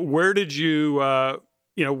lane. Where did you,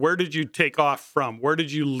 where did you take off from? Where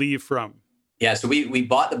did you leave from? Yeah, so we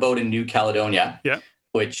bought the boat in New Caledonia,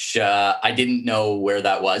 which I didn't know where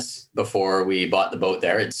that was before we bought the boat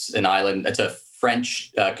there. It's an island. It's a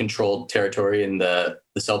French controlled territory in the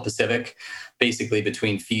South Pacific, basically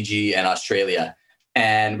between Fiji and Australia.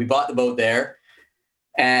 And we bought the boat there.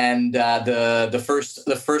 And the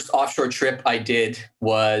first offshore trip I did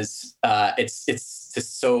was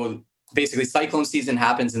so basically cyclone season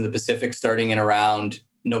happens in the Pacific starting in around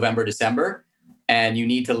November, December, and you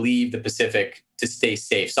need to leave the Pacific to stay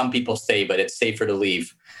safe. Some people stay, but it's safer to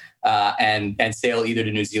leave and sail either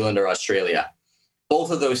to New Zealand or Australia.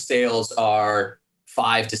 Both of those sails are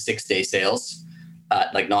 5 to 6 day sails,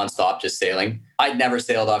 like nonstop, just sailing. I'd never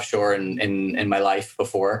sailed offshore in my life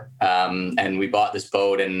before. And we bought this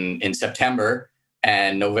boat in September,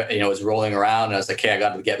 and it was rolling around. And I was like, okay, I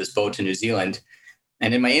got to get this boat to New Zealand.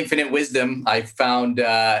 And in my infinite wisdom, I found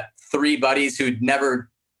 3 buddies who'd never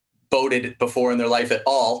boated before in their life at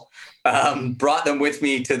all, brought them with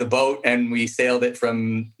me to the boat, and we sailed it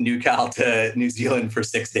from New Cal to New Zealand for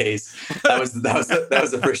 6 days. That was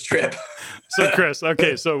the first trip. So Chris,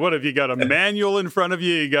 okay, so what have you got? A manual in front of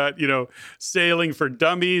you? You got, sailing for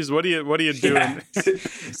dummies. What are you doing? Yeah.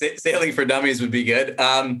 Sailing for dummies would be good.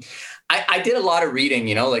 I did a lot of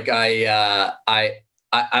reading. I'm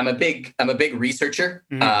a big researcher.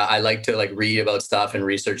 Mm-hmm. I like to read about stuff and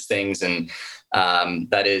research things, and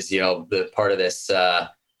that is the part of this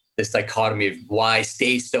dichotomy of why I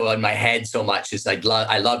stay so in my head so much is I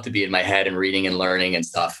love to be in my head and reading and learning and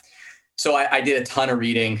stuff. So I did a ton of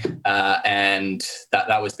reading, and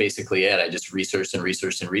that was basically it. I just researched.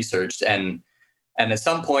 And at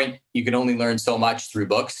some point, you can only learn so much through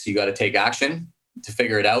books. You got to take action to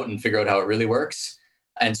figure it out and figure out how it really works.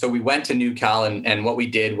 And so we went to New Cal, and what we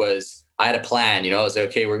did was I had a plan. I was like,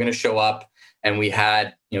 okay, we're going to show up, and we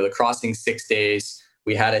had the crossing 6 days.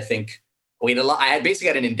 We had, I had basically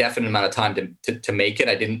had an indefinite amount of time to make it.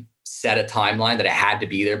 I didn't set a timeline that I had to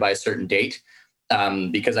be there by a certain date.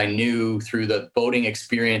 Because I knew through the boating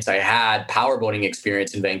experience I had, power boating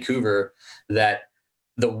experience in Vancouver, that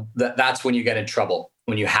that's when you get in trouble,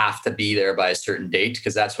 when you have to be there by a certain date,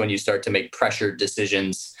 because that's when you start to make pressured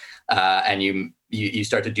decisions, and you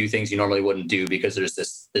start to do things you normally wouldn't do because there's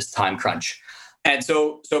this time crunch. And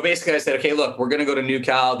so basically I said, okay, look, we're going to go to New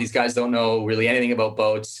Cal. These guys don't know really anything about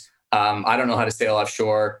boats. I don't know how to sail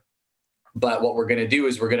offshore, but what we're going to do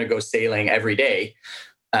is we're going to go sailing every day.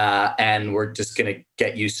 and we're just going to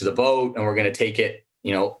get used to the boat, and we're going to take it,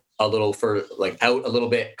 a little for like out a little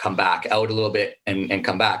bit, come back, out a little bit, and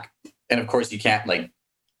come back. And of course, you can't like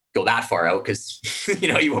go that far out because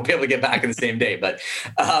you won't be able to get back in the same day. But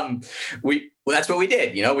that's what we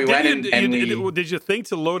did. We went did you think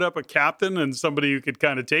to load up a captain and somebody who could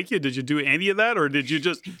kind of take you? Did you do any of that, or did you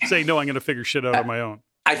just say, no, I'm going to figure shit out on my own?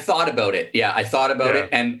 I thought about it. Yeah, I thought about it.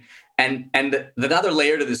 And the another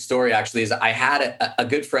layer to this story actually is I had a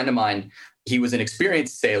good friend of mine. He was an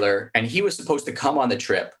experienced sailor, and he was supposed to come on the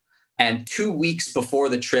trip. And 2 weeks before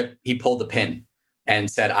the trip, he pulled the pin and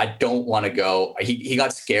said, I don't want to go. He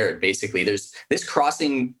got scared, basically. There's this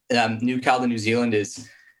crossing, New Caledonia, New Zealand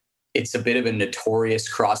it's a bit of a notorious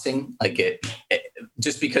crossing. Like it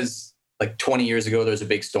just because like 20 years ago, there was a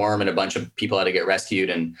big storm and a bunch of people had to get rescued.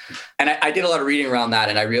 And I did a lot of reading around that.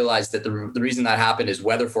 And I realized that the reason that happened is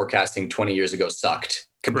weather forecasting 20 years ago sucked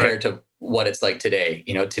compared to what it's like today.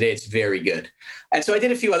 Today it's very good. And so I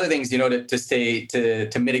did a few other things,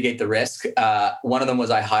 to mitigate the risk. One of them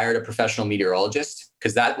was I hired a professional meteorologist,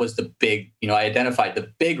 because that was the big, I identified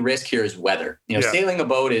the big risk here is weather. Sailing a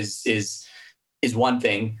boat is one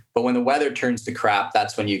thing, but when the weather turns to crap,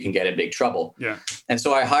 that's when you can get in big trouble. Yeah. And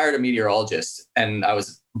so I hired a meteorologist, and I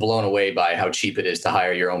was blown away by how cheap it is to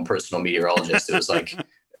hire your own personal meteorologist. It was like,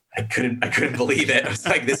 I couldn't believe it. I was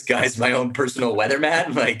like, this guy's my own personal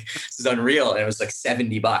weatherman. Like, this is unreal. And it was like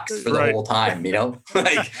 $70 for the whole time,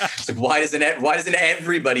 like, it's like, why doesn't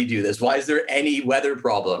everybody do this? Why is there any weather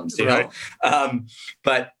problems?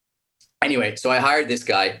 But anyway, so I hired this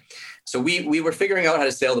guy. So we were figuring out how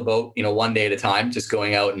to sail the boat, one day at a time, just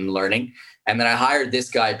going out and learning. And then I hired this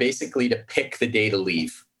guy basically to pick the day to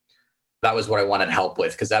leave. That was what I wanted help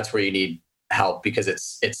with, because that's where you need help, because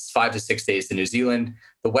it's 5 to 6 days to New Zealand.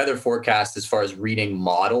 The weather forecast, as far as reading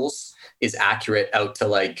models, is accurate out to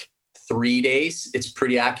like 3 days. It's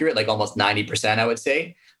pretty accurate, like almost 90%, I would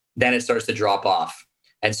say. Then it starts to drop off.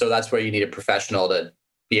 And so that's where you need a professional to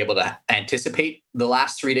be able to anticipate the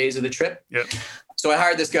last 3 days of the trip. Yep. So I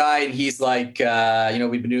hired this guy, and he's like,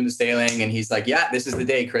 we've been doing the sailing, and he's like, yeah, this is the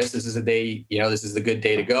day, Chris. This is the day, this is the good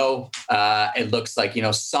day to go. It looks like,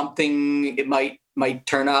 something, it might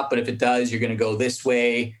turn up, but if it does, you're going to go this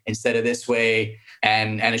way instead of this way,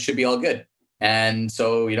 and it should be all good. And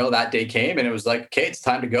so, that day came, and it was like, okay, it's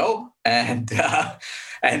time to go. And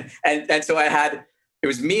so it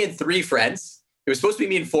was me and 3 friends. It was supposed to be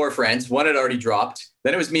me and 4 friends. One had already dropped.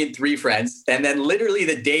 Then it was me and 3 friends. And then literally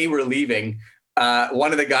the day we're leaving,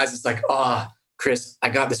 one of the guys is like, oh, Chris, I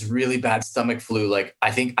got this really bad stomach flu. Like, I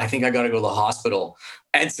think I got to go to the hospital.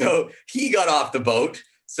 And so he got off the boat.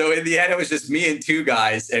 So in the end, it was just me and 2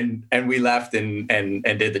 guys, and we left and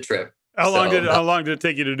did the trip. How long did it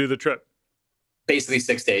take you to do the trip? Basically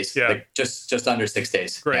 6 days. Yeah. Like just under 6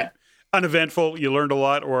 days. Great. Yeah. Uneventful. You learned a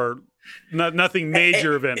lot, or nothing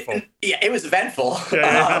major eventful? It was eventful.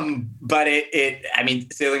 But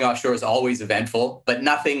sailing offshore is always eventful, but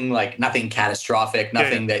nothing catastrophic,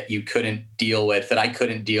 nothing that you couldn't deal with, that I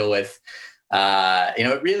couldn't deal with.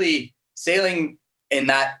 It really, sailing in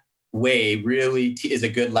that way really is a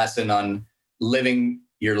good lesson on living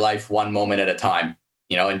your life one moment at a time,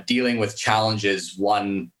 and dealing with challenges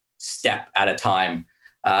one step at a time.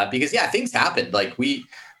 Because things happened. Like we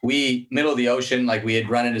middle of the ocean, like we had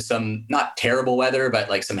run into some not terrible weather, but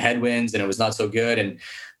like some headwinds, and it was not so good. And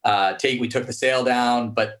we took the sail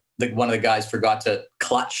down, but one of the guys forgot to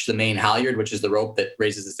clutch the main halyard, which is the rope that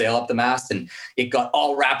raises the sail up the mast, and it got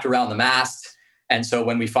all wrapped around the mast. And so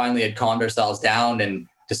when we finally had calmed ourselves down and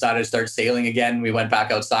decided to start sailing again, we went back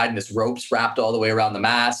outside, and this rope's wrapped all the way around the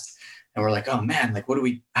mast. And we're like, oh man, like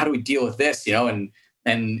how do we deal with this? And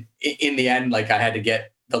in the end, like I had to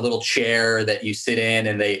get the little chair that you sit in,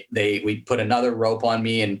 and we put another rope on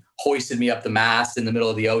me and hoisted me up the mast in the middle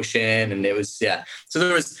of the ocean. And it was, so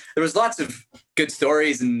there was lots of good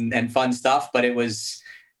stories and fun stuff, but it was,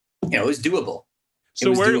 it was doable.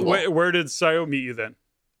 So where did Sayo meet you then?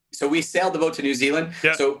 So we sailed the boat to New Zealand.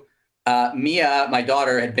 Yeah. So Mia, my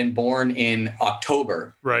daughter, had been born in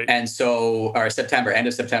October. Right. And so, or September, end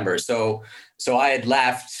of September. So I had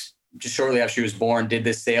left just shortly after she was born, did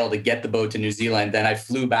this sail to get the boat to New Zealand. Then I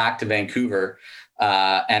flew back to Vancouver,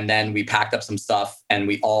 and then we packed up some stuff, and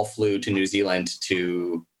we all flew to New Zealand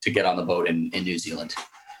to get on the boat in New Zealand.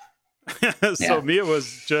 So Mia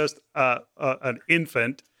was just an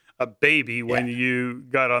infant, a baby when you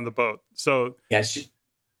got on the boat. So she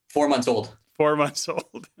 4 months old. 4 months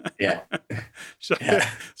old. Yeah. So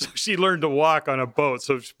she learned to walk on a boat.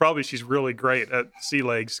 So she's really great at sea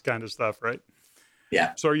legs kind of stuff, right?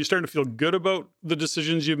 Yeah. So are you starting to feel good about the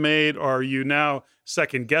decisions you've made? Are you now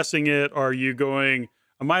second guessing it? Are you going,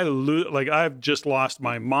 like I've just lost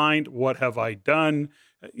my mind? What have I done?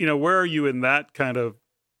 Where are you in that kind of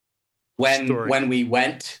story? When we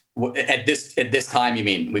went at this time, you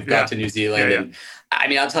mean we've got to New Zealand, and I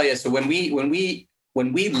mean, I'll tell you. So when we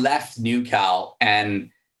left Newcal,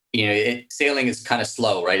 and sailing is kind of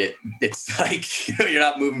slow, right? It's like you're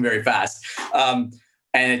not moving very fast, and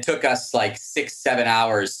it took us like 6-7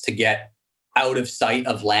 hours to get out of sight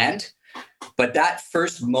of land. But that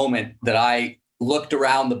first moment that I looked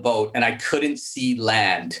around the boat and I couldn't see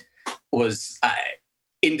land was I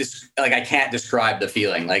can't describe the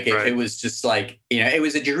feeling. Like it was just like, it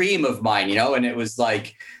was a dream of mine, and it was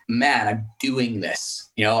like, man, I'm doing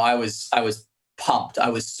this. I was pumped. I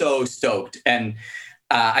was so stoked. And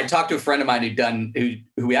I talked to a friend of mine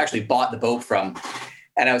who we actually bought the boat from.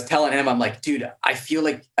 And I was telling him, I'm like, dude, I feel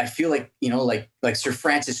like, like Sir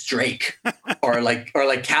Francis Drake or like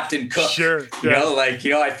Captain Cook, sure. I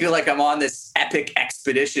feel like I'm on this epic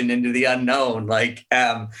expedition into the unknown. Like,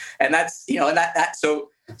 and that's,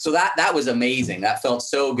 so that was amazing. That felt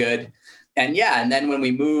so good. And and then when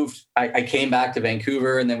we moved, I came back to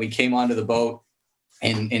Vancouver, and then we came onto the boat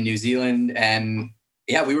in New Zealand, and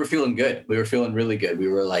we were feeling good. We were feeling really good. We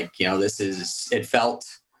were like,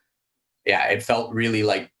 it felt really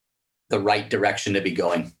like the right direction to be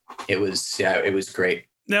going. It was great.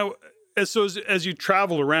 Now, as you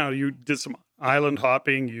traveled around, you did some island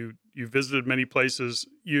hopping, you visited many places,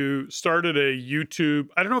 you started a YouTube,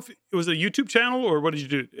 I don't know if it was a YouTube channel, or what did you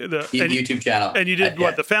do? YouTube channel. And you did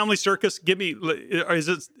what, the Family Circus? Was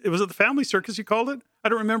it the Family Circus you called it? I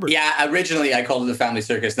don't remember. Yeah, originally I called it the Family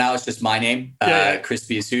Circus. Now it's just my name, Chris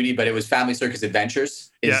Biasutti, but it was Family Circus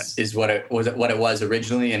Adventures is what it was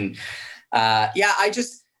originally. And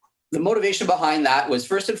the motivation behind that was,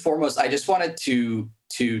 first and foremost, I just wanted to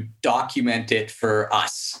document it for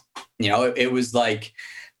us. It was like,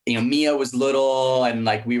 Mia was little, and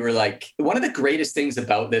like, we were like, one of the greatest things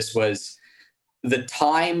about this was the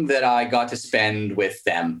time that I got to spend with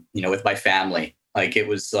them, with my family. Like, it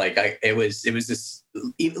was like, it was this,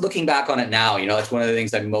 looking back on it now, it's one of the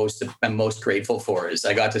things I'm most grateful for, is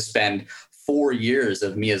I got to spend 4 years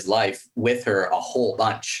of Mia's life with her, a whole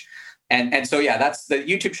bunch. And so, that's the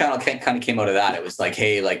YouTube channel kind of came out of that. It was like,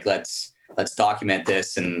 hey, like, let's document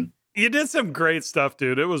this. And you did some great stuff,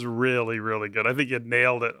 dude. It was really, really good. I think you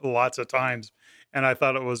nailed it lots of times. And I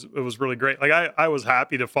thought it was really great. Like, I was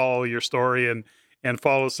happy to follow your story and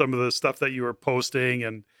follow some of the stuff that you were posting.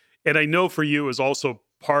 And I know for you, it was also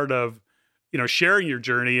part of, sharing your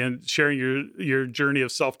journey and sharing your journey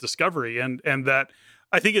of self-discovery. And that,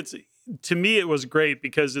 I think to me, it was great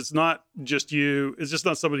because it's not just you, it's just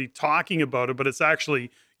not somebody talking about it, but it's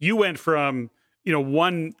actually, you went from,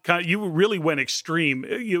 one kind of, you really went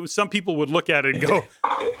extreme. Some people would look at it and go,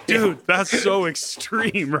 dude, that's so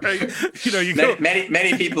extreme, right?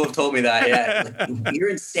 Many people have told me that. Yeah. Like, you're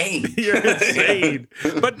insane. You're insane.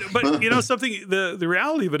 But something, the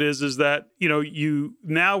reality of it is that, you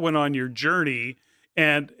now went on your journey.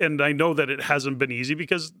 And I know that it hasn't been easy,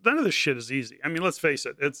 because none of this shit is easy. I mean, let's face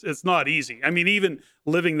it, it's not easy. I mean, even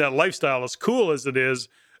living that lifestyle, as cool as it is,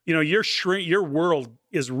 your world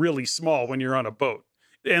is really small when you're on a boat,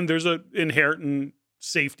 and there's an inherent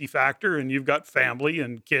safety factor, and you've got family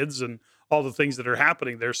and kids and all the things that are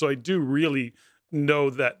happening there. So I do really know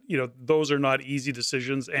that, those are not easy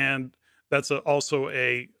decisions, and that's also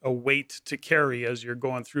a weight to carry as you're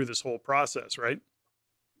going through this whole process, right?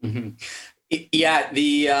 Mm-hmm. Yeah,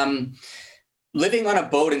 the living on a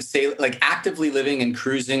boat and actively living and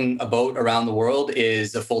cruising a boat around the world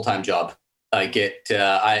is a full-time job. Like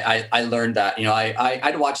I learned that.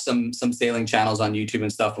 I'd watch some sailing channels on YouTube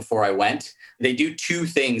and stuff before I went. They do two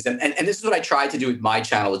things, and this is what I tried to do with my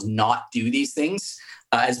channel, is not do these things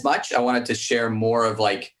as much. I wanted to share more of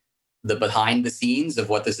like the behind the scenes of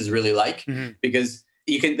what this is really like, because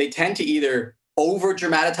they tend to either over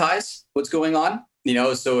dramatize what's going on.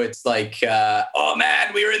 So it's like, oh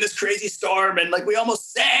man, we were in this crazy storm and like we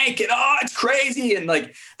almost sank, and oh, it's crazy. And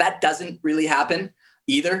like, that doesn't really happen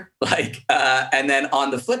either. Like, and then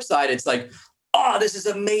on the flip side, it's like, oh, this is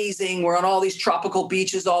amazing. We're on all these tropical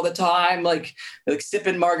beaches all the time, like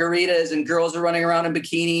sipping margaritas, and girls are running around in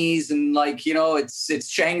bikinis, and like, it's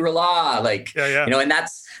Shangri-La, like, and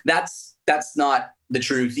that's not the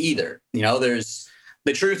truth either.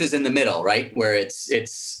 The truth is in the middle, right? Where it's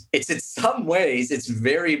in some ways, it's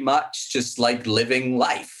very much just like living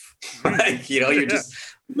life. Like, you're just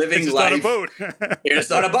living life. On a boat. You're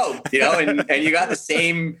just on a boat, and you got the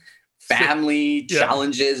same family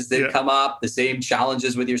challenges that come up, the same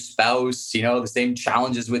challenges with your spouse, the same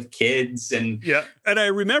challenges with kids. And I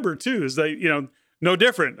remember too, is that, no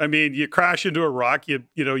different. I mean, you crash into a rock,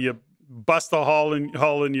 you bust a hole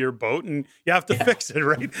in your boat and you have to fix it,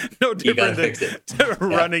 right? No You gotta different fix it. than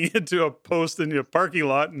running into a post in your parking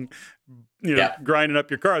lot and grinding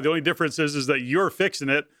up your car. The only difference is that you're fixing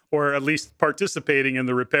it, or at least participating in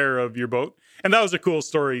the repair of your boat. And that was a cool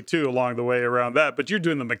story too along the way around that. But you're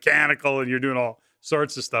doing the mechanical and you're doing all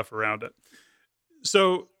sorts of stuff around it.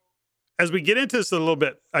 So as we get into this a little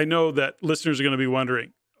bit, I know that listeners are going to be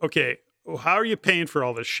wondering, okay, well, how are you paying for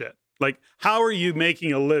all this shit? Like, how are you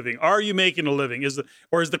making a living? Are you making a living? Is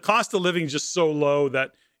the cost of living just so low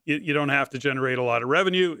that you don't have to generate a lot of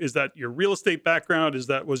revenue? Is that your real estate background?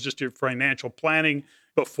 Was just your financial planning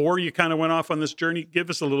before you kind of went off on this journey? Give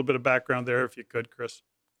us a little bit of background there if you could, Chris.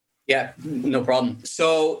 Yeah, no problem.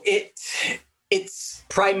 So it's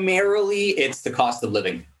primarily the cost of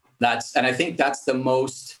living. And I think that's the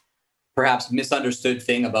most perhaps misunderstood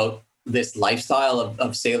thing about this lifestyle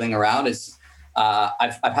of sailing around is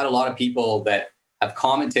I've had a lot of people that have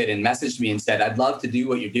commented and messaged me and said, I'd love to do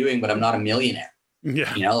what you're doing, but I'm not a millionaire.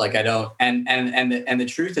 Yeah. Like I don't. And the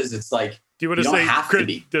truth is, it's like, do you want to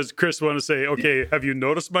say, does Chris want to say, okay, have you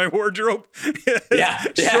noticed my wardrobe? Shorts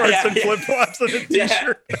and flip-flops and a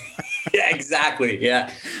t-shirt. Yeah, exactly.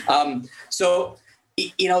 Yeah. So,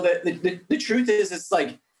 the truth is, it's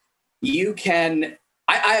like you can,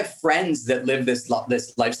 I have friends that live this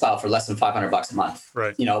lifestyle for less than $500 a month,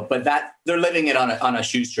 right? But that they're living it on a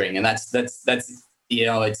shoestring, and that's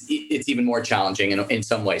it's even more challenging in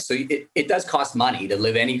some ways. So it does cost money to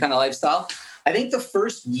live any kind of lifestyle. I think the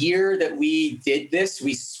first year that we did this,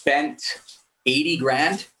 we spent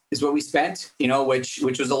 $80,000 is what we spent,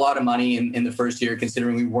 which was a lot of money in the first year,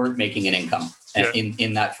 considering we weren't making an income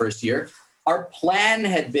in that first year. Our plan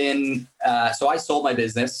had been, so I sold my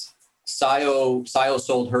business. Sayo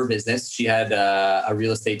sold her business. She had a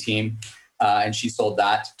real estate team, and she sold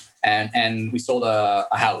that. And we sold a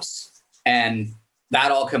house. And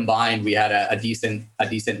that all combined, we had a decent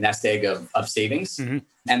nest egg of savings. Mm-hmm.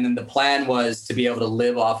 And then the plan was to be able to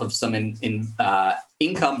live off of some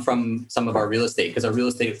income from some of our real estate, because our real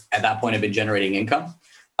estate at that point had been generating income.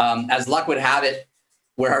 As luck would have it,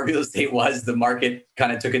 where our real estate was, the market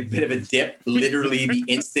kind of took a bit of a dip, literally the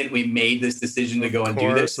instant we made this decision to go and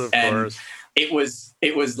do this. And it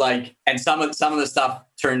was like, and some of the stuff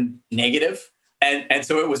turned negative. And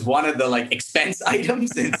so it was one of the like expense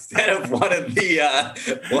items instead of one of the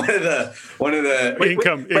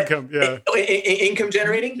income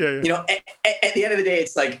generating. Yeah. At the end of the day,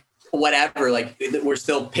 it's like whatever. Like we're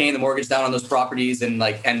still paying the mortgage down on those properties, and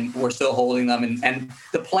we're still holding them. And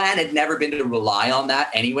the plan had never been to rely on that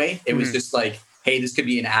anyway. It was just like, hey, this could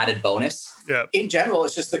be an added bonus. Yeah. In general,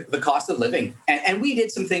 it's just the cost of living. And we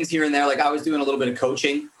did some things here and there. Like I was doing a little bit of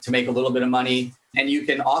coaching to make a little bit of money. And you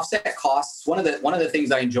can offset costs. One of the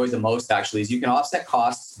things I enjoyed the most actually is you can offset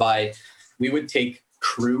costs by, we would take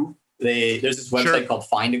crew. There's this website called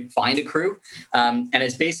Find a Crew, and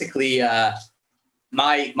it's basically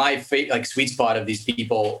my sweet spot of these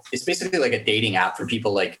people. It's basically like a dating app for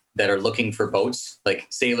people like that are looking for boats, like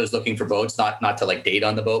sailors looking for boats, not to like date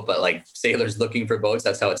on the boat, but like sailors looking for boats.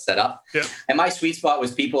 That's how it's set up. Yeah. And my sweet spot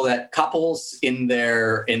was couples in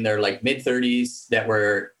their like mid-30s that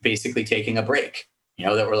were basically taking a break,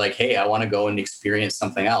 that were like, hey, I want to go and experience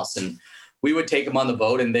something else. And we would take them on the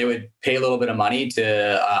boat and they would pay a little bit of money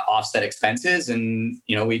to offset expenses. And,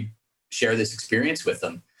 we'd share this experience with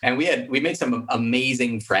them. And we made some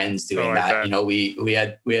amazing friends doing that. We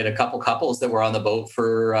had a couple couples that were on the boat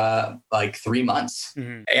for like 3 months.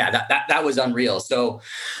 Mm-hmm. Yeah, that was unreal. So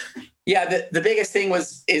yeah, the biggest thing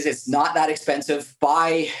is it's not that expensive.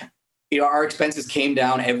 Our expenses came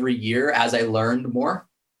down every year as I learned more.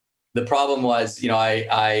 The problem was, I'm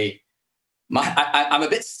a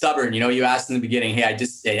bit stubborn. You asked in the beginning, hey,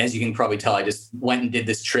 as you can probably tell, I just went and did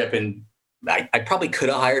this trip, and I probably could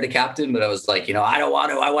have hired a captain, but I was like, I don't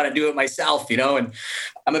want to, I want to do it myself, and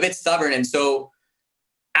I'm a bit stubborn. And so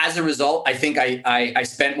as a result, I think I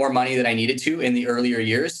spent more money than I needed to in the earlier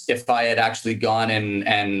years. If I had actually gone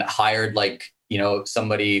and hired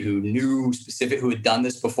somebody who had done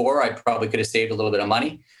this before, I probably could have saved a little bit of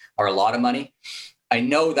money or a lot of money. I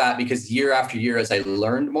know that because year after year, as I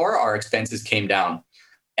learned more, our expenses came down.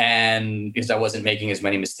 And because I wasn't making as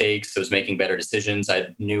many mistakes, I was making better decisions.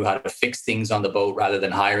 I knew how to fix things on the boat rather than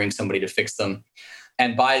hiring somebody to fix them.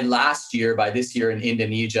 And by this year in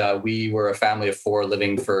Indonesia, we were a family of 4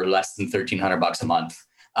 living for less than $1,300 a month,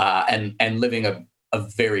 and living a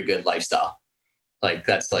very good lifestyle. Like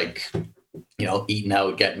that's like, eating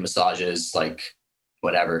out, getting massages, like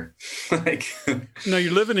whatever. No,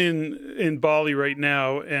 you're living in Bali right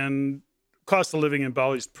now, and cost of living in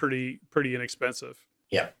Bali is pretty inexpensive.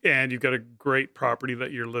 Yeah. And you've got a great property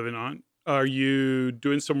that you're living on. Are you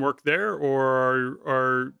doing some work there, or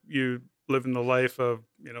are you living the life of,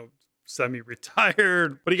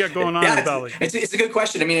 semi-retired? What do you got going on in Yeah, Bali? it's a good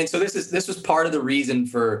question. I mean, and so this was part of the reason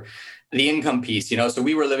for the income piece. So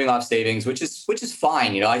we were living off savings, which is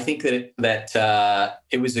fine. I think that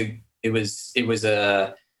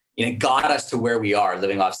it got us to where we are,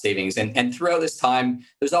 living off savings. And throughout this time,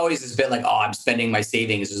 there's always this bit like, oh, I'm spending my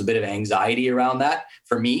savings. There's a bit of anxiety around that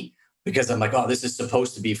for me, because I'm like, oh, this is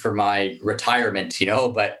supposed to be for my retirement,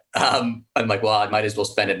 but I'm like, well, I might as well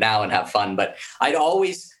spend it now and have fun. But I'd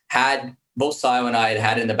always had, both Sayo and I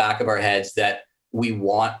had in the back of our heads that we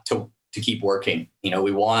want to keep working.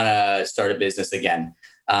 We want to start a business again.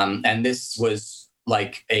 And this was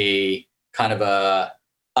like a kind of a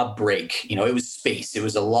break. It was space. It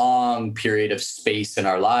was a long period of space in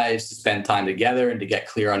our lives to spend time together and to get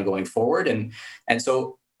clear on going forward. And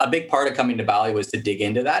so a big part of coming to Bali was to dig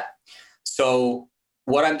into that. So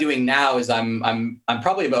what I'm doing now is I'm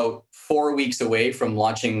probably about 4 weeks away from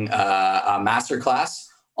launching a masterclass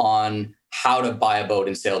on how to buy a boat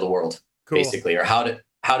and sail the world, basically, or how to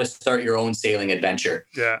start your own sailing adventure.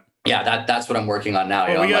 Yeah, that's what I'm working on now.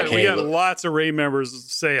 Well, we got lots of Ray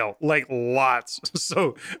members sail, like lots.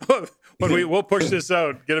 So when we'll push this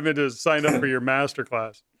out, get them in to sign up for your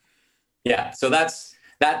masterclass. Yeah, so that's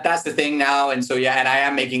the thing now. And so, and I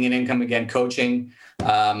am making an income again coaching.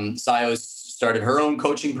 Sayo's started her own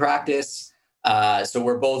coaching practice. So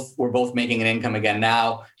we're both making an income again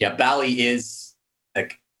now. Yeah, Bali is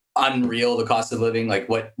like unreal, the cost of living, like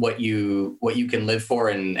what you can live for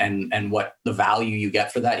and what the value you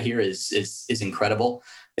get for that here is incredible,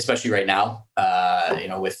 especially right now,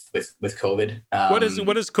 with COVID. What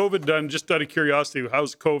has COVID done? Just out of curiosity,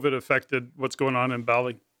 how's COVID affected what's going on in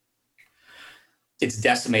Bali? It's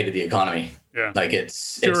decimated the economy. Yeah. Like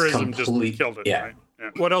it's tourism just killed it. Yeah. Right? Yeah.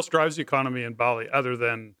 What else drives the economy in Bali other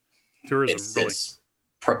than tourism? It's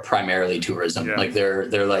primarily tourism. Yeah. Like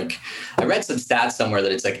they're like, I read some stats somewhere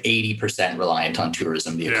that it's like 80% reliant on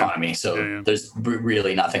tourism, the economy. So there's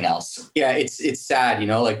really nothing else. Yeah. It's sad,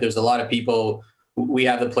 like there's a lot of people. We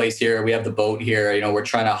have the place here. We have the boat here. We're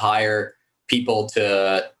trying to hire people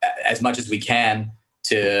to, as much as we can,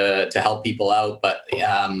 to help people out. But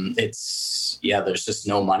there's just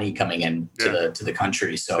no money coming in to the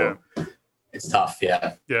country. So it's tough.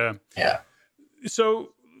 Yeah. Yeah. Yeah. So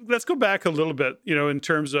let's go back a little bit, in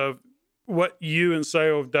terms of what you and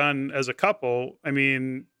Sayo have done as a couple. I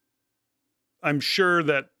mean, I'm sure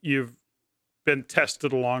that you've been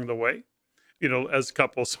tested along the way, as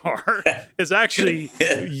couples are. It's actually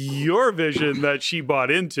your vision that she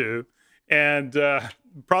bought into, and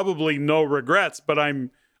probably no regrets, but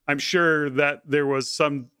I'm sure that there was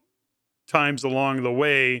some times along the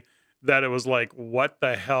way that it was like, what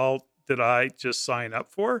the hell did I just sign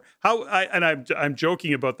up for? I'm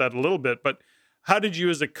joking about that a little bit, but how did you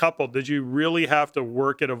as a couple, did you really have to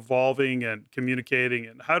work at evolving and communicating,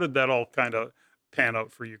 and how did that all kind of pan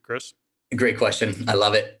out for you, Chris? Great question. I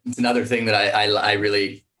love it. It's another thing that I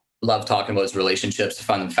really love talking about is relationships. I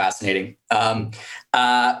find them fascinating.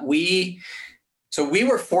 We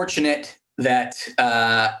were fortunate that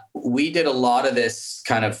we did a lot of this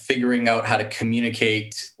kind of figuring out how to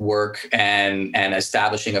communicate work and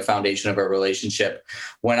establishing a foundation of our relationship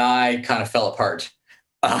when I kind of fell apart.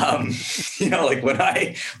 Like when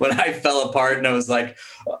I fell apart and I was like,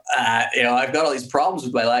 I've got all these problems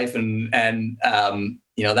with my life and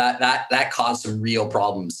that caused some real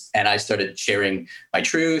problems. And I started sharing my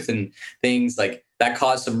truth and things like that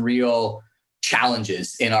caused some real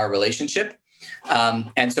challenges in our relationship.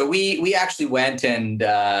 And so we actually went and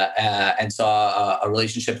saw a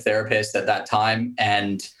relationship therapist at that time.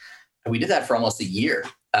 And we did that for almost a year,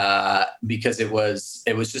 because it was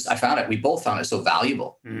just, we both found it so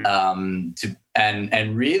valuable,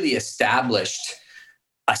 and really established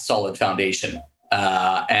a solid foundation.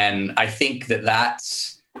 And I think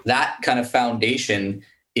that kind of foundation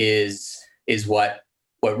is what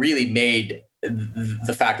really made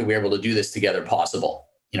the fact that we were able to do this together possible.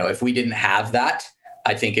 If we didn't have that,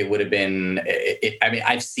 I think it would have been,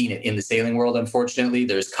 I've seen it in the sailing world. Unfortunately,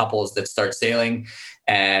 there's couples that start sailing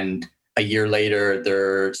and a year later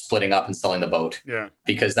they're splitting up and selling the boat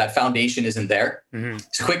because that foundation isn't there. Mm-hmm.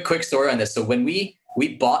 So quick story on this. So when we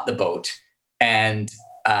bought the boat and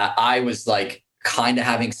I was like kind of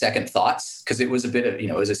having second thoughts because it was a bit of,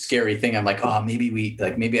 it was a scary thing. I'm like, oh, maybe we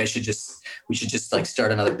should just like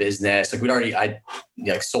start another business. Like I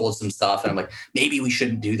sold some stuff and I'm like, maybe we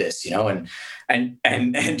shouldn't do this, and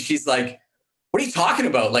she's like, what are you talking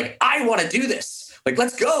about? Like, I want to do this. Like,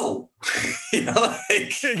 let's go. You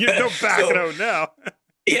don't back it out now.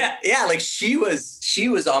 Yeah. Like she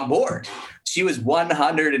was on board. She was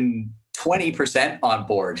 120% 20% on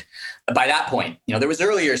board by that point. There was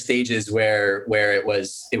earlier stages where it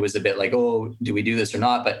was a bit like, oh, do we do this or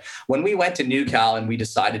not? But when we went to NewCal and we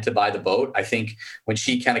decided to buy the boat, I think when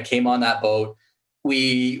she kind of came on that boat,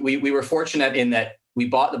 we were fortunate in that we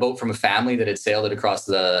bought the boat from a family that had sailed it across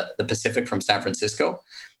the Pacific from San Francisco.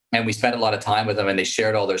 And we spent a lot of time with them, and they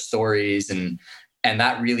shared all their stories, and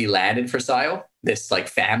that really landed for Sayo, this like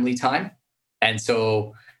family time. And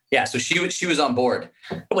so, yeah, so she was on board.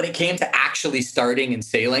 But when it came to actually starting and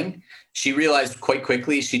sailing, she realized quite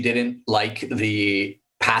quickly she didn't like the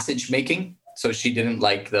passage making. So she didn't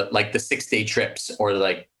like the 6-day trips, or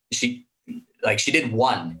she did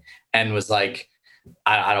one and was like,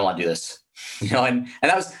 I don't want to do this, and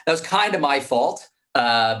that was kind of my fault,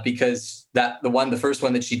 because the first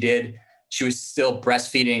one that she did, she was still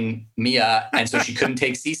breastfeeding Mia, and so she couldn't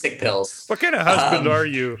take seasick pills. What kind of husband are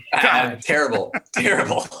you? Terrible.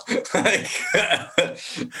 Terrible.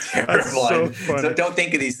 So don't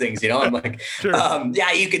think of these things, I'm like, sure.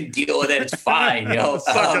 Yeah, you can deal with it. It's fine,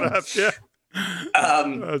 Suck it up, yeah.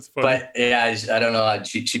 That's funny. But yeah, I don't know.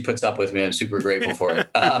 She puts up with me. I'm super grateful for it.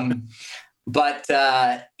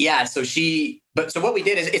 So what we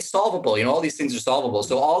did is it's solvable. All these things are solvable.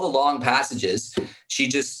 So all the long passages, she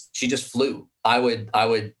just flew. I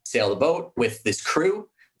would sail the boat with this crew,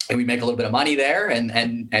 and we'd make a little bit of money there.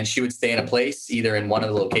 And she would stay in a place, either in one of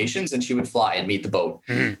the locations, and she would fly and meet the boat,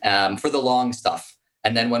 for the long stuff.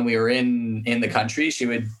 And then when we were in the country, she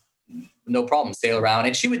would, no problem, sail around,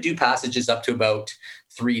 and she would do passages up to about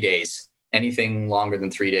 3 days. Anything longer than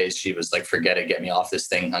 3 days, she was like, forget it, get me off this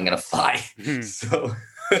thing. I'm going to fly. So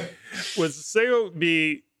would Sayo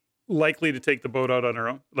be likely to take the boat out on her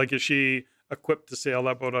own? Like, is she equipped to sail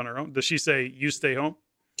that boat on her own? Does she say, you stay home?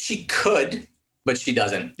 She could, but she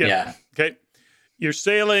doesn't. Yeah. Okay. You're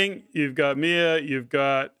sailing. You've got Mia, you've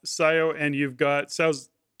got Sayo, and you've got Sayo's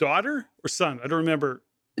daughter or son? I don't remember.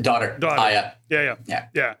 Daughter.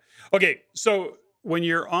 Yeah. Okay. So when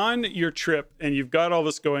you're on your trip and you've got all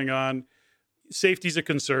this going on, safety's a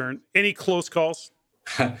concern. Any close calls?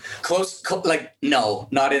 No,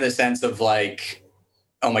 not in the sense of like,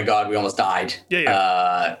 oh my God, we almost died.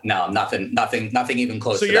 Yeah. No, nothing even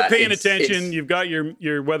close to that. So you're paying attention. You've got your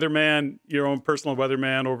weatherman, your own personal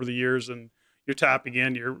weatherman over the years, and you're tapping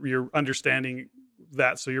in. You're understanding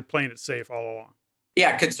that, so you're playing it safe all along.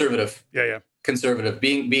 Yeah, conservative. Yeah. Conservative,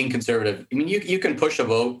 being conservative. I mean, you can push a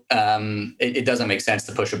boat. It doesn't make sense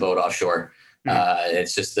to push a boat offshore.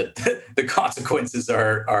 It's just that the consequences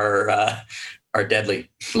are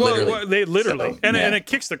deadly. Well, they literally, so, and it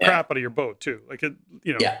kicks the crap out of your boat too. Like it,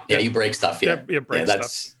 you break stuff. Yeah, you break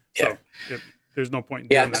stuff. So there's no point in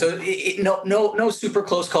doing that. So no super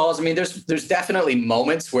close calls. I mean, there's definitely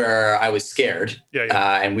moments where I was scared.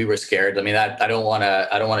 And we were scared. I mean, I don't want to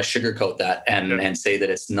sugarcoat that and say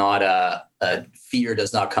that it's not a fear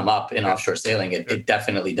does not come up in offshore sailing. It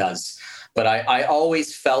definitely does. But I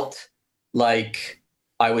always felt like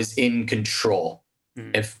I was in control.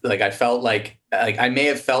 If like I felt like I may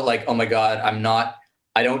have felt like, oh my God,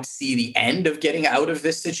 I don't see the end of getting out of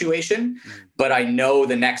this situation, but I know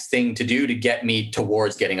the next thing to do to get me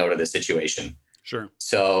towards getting out of this situation. Sure.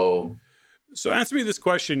 So answer me this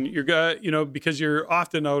question. Because you're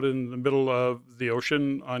often out in the middle of the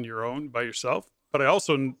ocean on your own by yourself, but I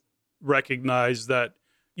also recognize that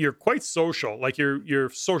you're quite social, like you're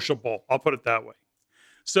sociable. I'll put it that way.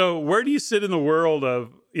 So where do you sit in the world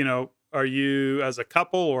of, are you as a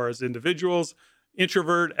couple or as individuals,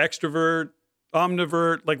 introvert, extrovert,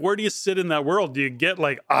 omnivert? Like, where do you sit in that world? Do you get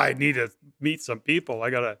like, I need to meet some people, I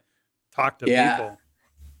got to talk to people?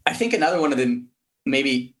 I think another one of the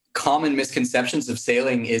maybe common misconceptions of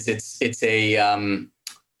sailing is it's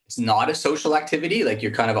not a social activity. Like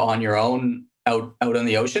you're kind of on your own out on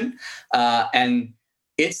the ocean. And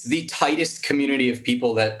it's the tightest community of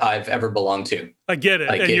people that I've ever belonged to. I get it.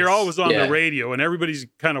 Like, and you're always on the radio and everybody's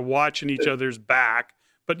kind of watching each other's back,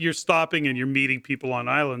 but you're stopping and you're meeting people on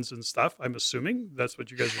islands and stuff. I'm assuming that's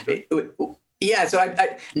what you guys are doing. Yeah. So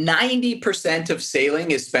 90% of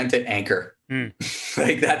sailing is spent at anchor.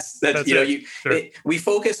 Like that's we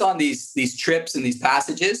focus on these trips and these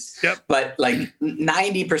passages, but like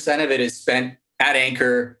 90% of it is spent at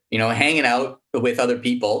anchor, hanging out with other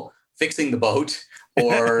people, fixing the boat,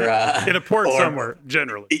 or in a port somewhere,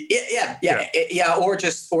 generally.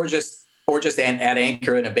 Or just at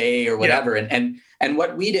anchor in a bay or whatever. And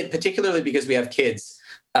what we did, particularly because we have kids,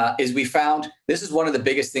 is we found this is one of the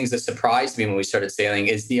biggest things that surprised me when we started sailing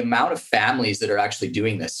is the amount of families that are actually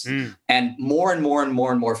doing this, and more and more and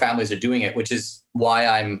more and more families are doing it, which is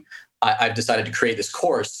why I've decided to create this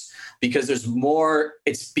course because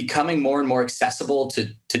it's becoming more and more accessible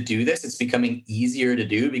to do this. It's becoming easier to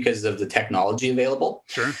do because of the technology available.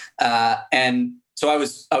 Sure. And so I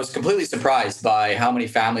was completely surprised by how many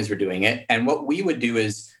families were doing it. And what we would do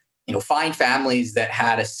is, find families that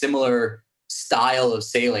had a similar style of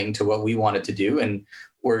sailing to what we wanted to do, and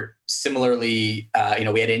were similarly,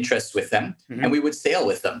 we had interests with them, mm-hmm. and we would sail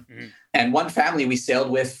with them. Mm-hmm. And one family we sailed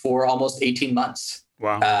with for almost 18 months.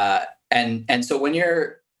 Wow. And so when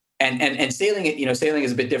you're and sailing, sailing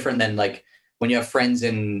is a bit different than like when you have friends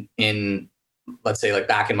in let's say like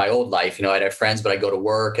back in my old life, I'd have friends, but I go to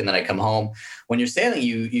work and then I come home. When you're sailing,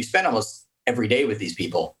 you spend almost every day with these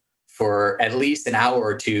people for at least an hour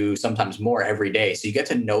or two, sometimes more every day. So you get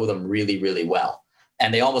to know them really, really well,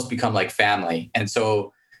 and they almost become like family. And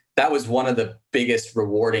so that was one of the biggest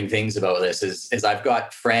rewarding things about this is I've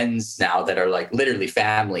got friends now that are like literally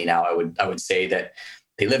family now. I would say that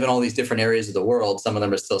they live in all these different areas of the world. Some of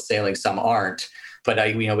them are still sailing, some aren't. But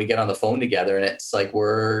we get on the phone together, and it's like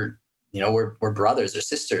we're brothers or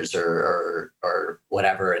sisters or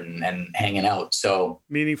whatever, and hanging out. So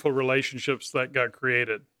meaningful relationships that got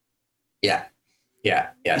created. Yeah.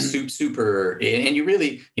 Super. And you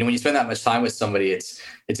really, when you spend that much time with somebody, it's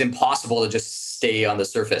impossible to just stay on the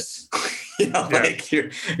surface. Like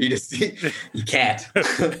you can't.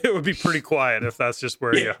 It would be pretty quiet if that's just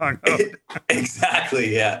where you hung out.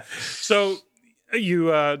 Exactly. Yeah. So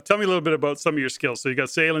you tell me a little bit about some of your skills. So you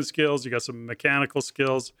got sailing skills, you got some mechanical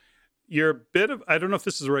skills. You're a bit of, I don't know if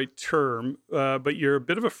this is the right term, but you're a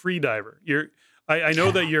bit of a free diver. I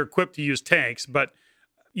know that you're equipped to use tanks, but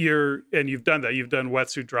you've done that. You've done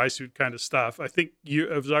wetsuit, dry suit kind of stuff. I think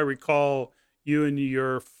as I recall, you and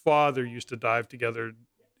your father used to dive together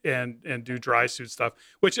and do dry suit stuff,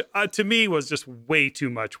 which to me was just way too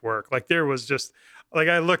much work. Like there was just like,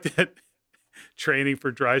 I looked at training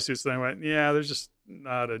for dry suits and I went, yeah, there's just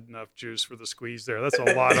not enough juice for the squeeze there. That's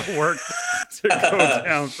a lot of work to go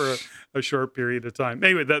down for a short period of time.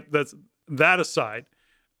 Anyway, that's that aside,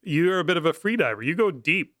 you're a bit of a free diver. You go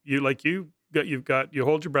deep. You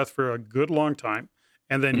hold your breath for a good long time,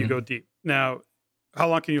 and then you go deep. Now, how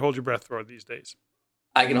long can you hold your breath for these days?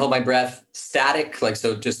 I can hold my breath static,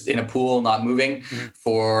 so just in a pool, not moving,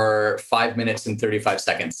 for 5 minutes and 35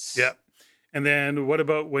 seconds. Yeah. And then what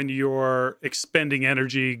about when you're expending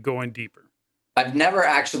energy going deeper? I've never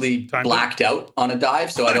actually blacked out on a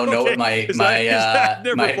dive, so I don't know what my max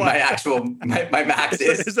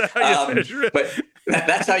is. Is that how you measure it? But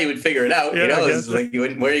that's how you would figure it out. Is like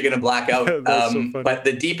where are you going to black out? So but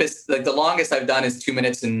the deepest, the longest I've done is 2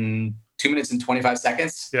 minutes and 25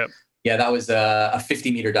 seconds. Yeah. Yeah, that was a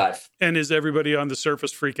 50-meter dive. And is everybody on the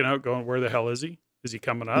surface freaking out, going, "Where the hell is he? Is he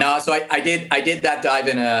coming up?" No, so I did that dive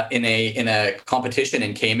in a competition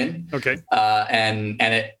in Cayman. Okay. And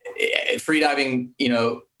freediving,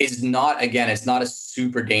 is not, again, it's not a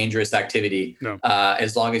super dangerous activity. No.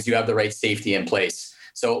 As long as you have the right safety in place.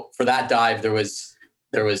 So for that dive, there was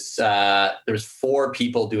 4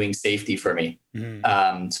 people doing safety for me.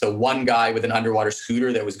 Mm-hmm. So one guy with an underwater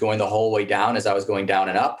scooter that was going the whole way down as I was going down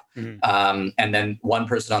and up. Mm-hmm. And then one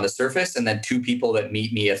person on the surface, and then 2 people that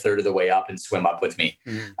meet me a third of the way up and swim up with me.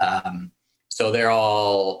 Mm-hmm. So they're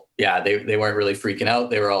all, they weren't really freaking out.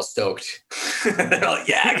 They were all stoked. They're like,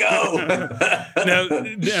 yeah, go. Now,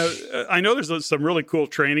 I know there's some really cool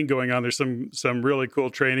training going on. There's some really cool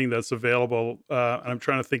training that's available. And I'm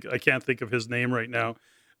trying to think, I can't think of his name right now,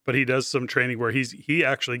 but he does some training where he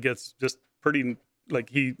actually gets just pretty,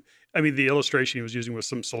 the illustration he was using was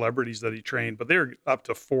some celebrities that he trained, but they're up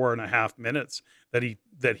to 4.5 minutes that he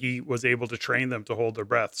was able to train them to hold their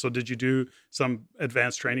breath. So did you do some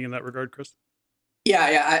advanced training in that regard, Chris?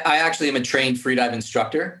 Yeah. I actually am a trained freedive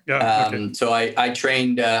instructor. Yeah, okay. So I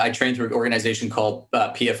trained through an organization called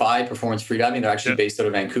PFI, Performance Freediving. They're actually based out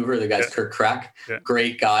of Vancouver. The guy's Kirk Crack,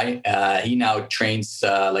 great guy. He now trains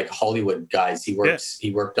Hollywood guys. He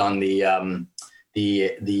worked on the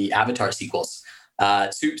Avatar sequels.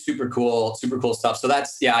 Super cool stuff. So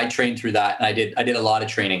I trained through that, and I did a lot of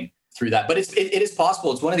training through that. But it is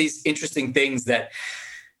possible. It's one of these interesting things that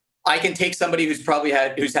I can take somebody who's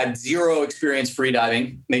had zero experience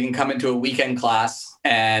freediving. They can come into a weekend class,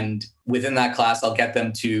 and within that class, I'll get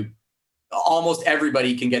them to, almost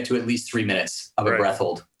everybody can get to at least 3 minutes of a breath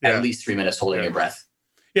hold. At least 3 minutes holding your breath.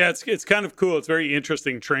 Yeah, it's kind of cool. It's very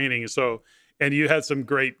interesting training. So, and you had some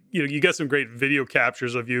great, you got some great video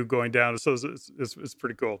captures of you going down. So it's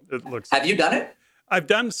pretty cool. It looks. Have you done it? I've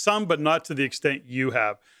done some, but not to the extent you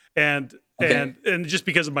have. And just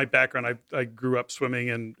because of my background, I grew up swimming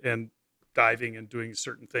and diving and doing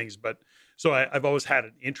certain things. But So I've always had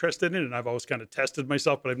an interest in it, and I've always kind of tested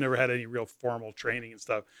myself, but I've never had any real formal training and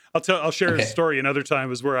stuff. I'll share a story another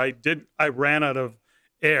time is where I ran out of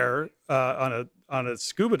air on a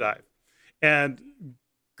scuba dive, and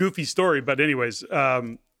goofy story, but anyways,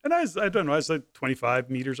 and I don't know, I was like 25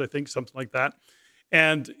 meters, I think, something like that.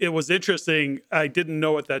 And it was interesting. I didn't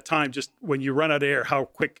know at that time, just when you run out of air, how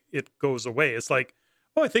quick it goes away. It's like,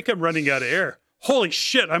 oh, I think I'm running out of air. Holy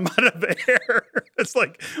shit, I'm out of air. It's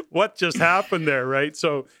like, what just happened there, right?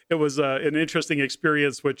 So it was an interesting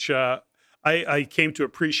experience, which I came to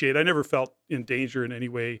appreciate. I never felt in danger in any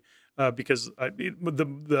way because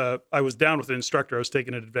I was down with an instructor. I was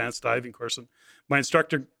taking an advanced diving course, and my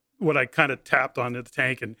instructor, when I kind of tapped on the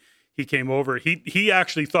tank and he came over, he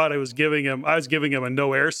actually thought I was giving him a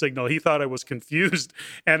no air signal. He thought I was confused.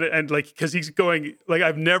 And like, cause he's going like,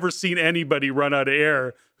 I've never seen anybody run out of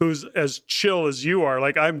air who's as chill as you are.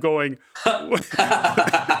 Like I'm going,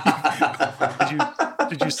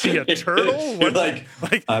 did you see a turtle? You're like,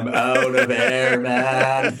 I'm out of air,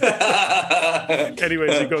 man.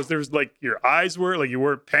 Anyways, he goes, there's like, your eyes were like, you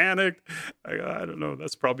weren't panicked. I don't know.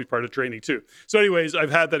 That's probably part of training too. So anyways, I've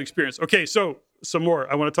had that experience. Okay. So some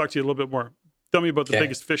more. I want to talk to you a little bit more. Tell me about the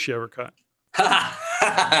biggest fish you ever caught.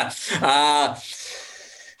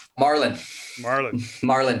 Marlin.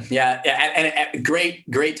 Yeah. And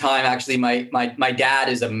great time. Actually, my dad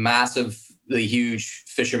is a massively huge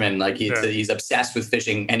fisherman. Like he's obsessed with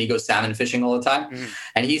fishing, and he goes salmon fishing all the time. Mm-hmm.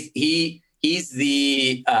 And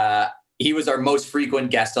he was our most frequent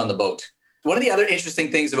guest on the boat. One of the other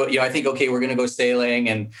interesting things about, I think, okay, we're going to go sailing,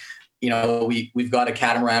 and we've got a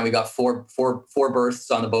catamaran. We got four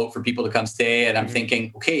berths on the boat for people to come stay. And I'm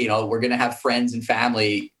thinking, okay, we're going to have friends and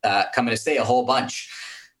family coming to stay, a whole bunch.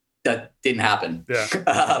 That didn't happen. Yeah.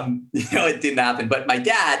 It didn't happen. But my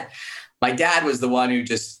dad was the one who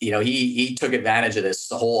just, he took advantage of this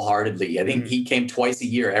wholeheartedly. I think he came twice a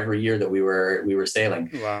year, every year that we were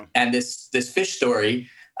sailing. Wow. And this fish story,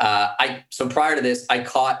 so prior to this, I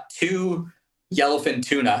caught 2 yellowfin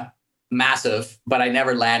tuna, massive, but I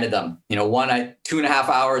never landed them. One 2.5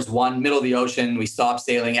 hours, one middle of the ocean. We stopped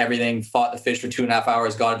sailing, everything, fought the fish for 2.5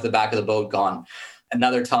 hours, got it to the back of the boat, gone.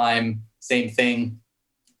 Another time, same thing.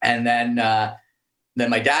 And then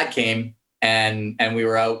my dad came and we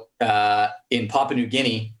were out in Papua New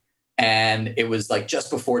Guinea, and it was like just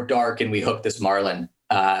before dark, and we hooked this marlin.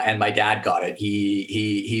 And my dad got it.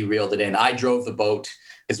 He reeled it in. I drove the boat.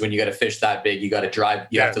 Because when you got a fish that big, you got to drive.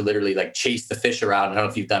 You have to literally like chase the fish around. I don't know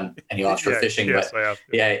if you've done any offshore fishing, but I have.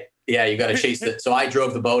 You got to chase it. So I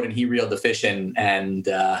drove the boat and he reeled the fish in, and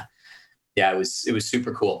it was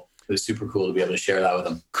super cool. It was super cool to be able to share that with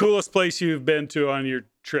him. Coolest place you've been to on your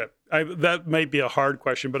trip? That might be a hard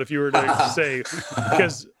question, but if you were to say,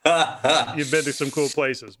 because you've been to some cool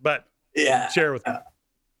places, but share with me.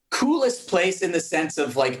 Coolest place in the sense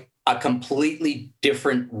of like a completely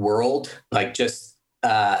different world, like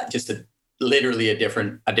literally a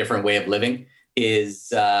different way of living,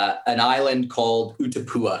 is an island called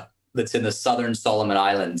Utapua that's in the southern Solomon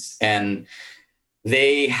Islands, and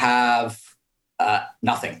they have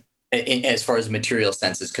nothing as far as material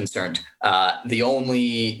sense is concerned. The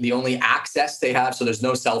only access they have, so there's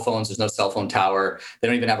no cell phones, there's no cell phone tower, they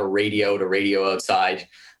don't even have a radio outside.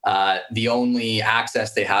 The only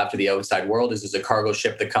access they have to the outside world is there's a cargo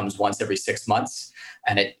ship that comes once every 6 months.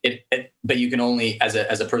 And but you can only, as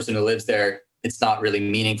a person who lives there, it's not really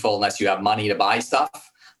meaningful unless you have money to buy stuff.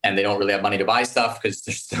 And they don't really have money to buy stuff because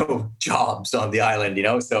there's no jobs on the island,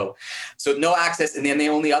 So no access. And then the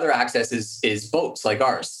only other access is boats like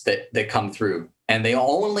ours that come through. And they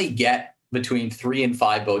only get between 3 and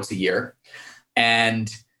 5 boats a year.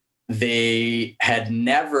 And they had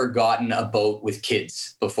never gotten a boat with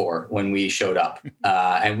kids before when we showed up.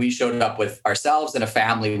 And we showed up with ourselves and a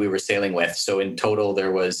family we were sailing with. So in total,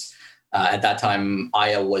 there was, at that time,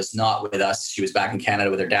 Aya was not with us. She was back in Canada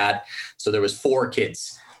with her dad. So there was 4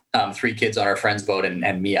 kids, 3 kids on our friend's boat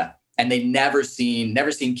and Mia. And they'd never seen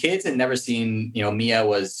kids and never seen, Mia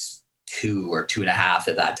was 2 or 2.5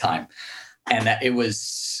 at that time. And it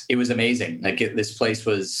was amazing. Like this place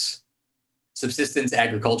was subsistence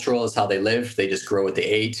agricultural is how they lived. They just grow what they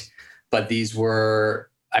ate. But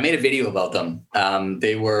I made a video about them.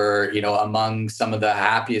 They were, among some of the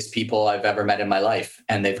happiest people I've ever met in my life.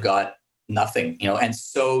 And they've got nothing, and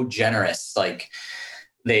so generous. Like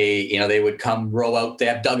they would come row out. They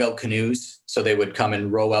have dugout canoes. So they would come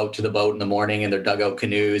and row out to the boat in the morning in their dugout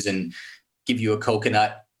canoes and give you a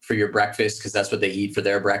coconut for your breakfast, because that's what they eat for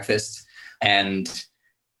their breakfast. And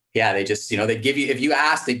they just, they give you, if you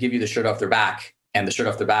ask, they give you the shirt off their back, and the shirt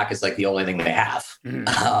off their back is like the only thing they have.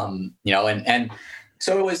 Mm-hmm. And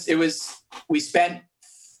so it was, we spent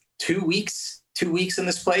 2 weeks in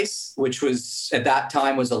this place, which was at that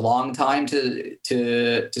time was a long time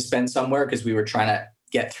to spend somewhere, because we were trying to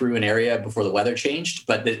get through an area before the weather changed.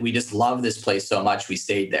 But we just love this place so much, we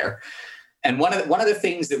stayed there. And one of the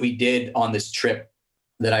things that we did on this trip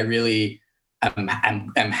that I really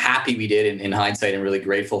am happy we did in hindsight and really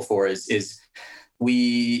grateful for is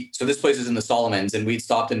so this place is in the Solomons, and we'd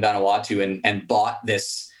stopped in Vanuatu and bought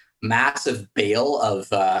this massive bale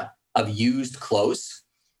of used clothes.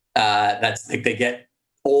 That's like, they get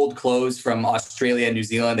old clothes from Australia and New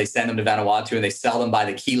Zealand. They send them to Vanuatu and they sell them by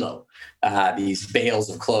the kilo, these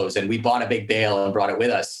bales of clothes. And we bought a big bale and brought it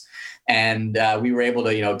with us. And we were able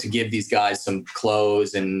to give these guys some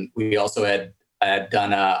clothes. And we also I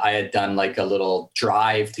had done like a little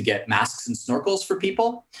drive to get masks and snorkels for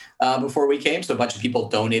people before we came. So a bunch of people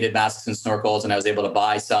donated masks and snorkels, and I was able to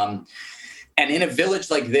buy some. And in a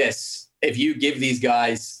village like this, if you give these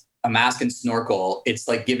guys a mask and snorkel, it's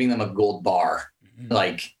like giving them a gold bar. Mm-hmm.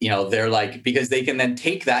 Like, they're like, because they can then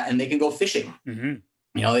take that and they can go fishing.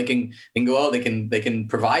 Mm-hmm. They can go out, they can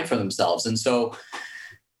provide for themselves. And so,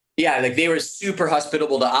 yeah, like they were super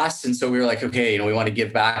hospitable to us. And so we were like, okay, we want to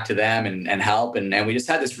give back to them and help. And we just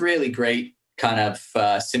had this really great kind of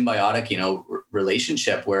symbiotic,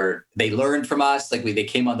 relationship where they learned from us. Like they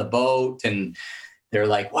came on the boat and they're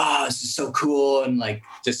like, wow, this is so cool. And like,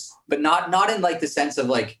 but not in like the sense of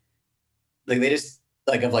like they just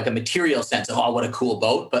like of like a material sense of, oh, what a cool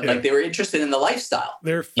boat. But like they were interested in the lifestyle.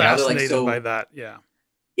 They're fascinated by that. Yeah.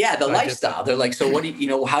 Yeah, the lifestyle. They're like, so what do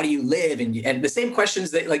you, how do you live? And the same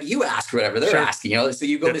questions that like you ask, or whatever they're asking, So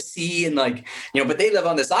you go to sea and like, but they live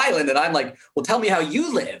on this island, and I'm like, well, tell me how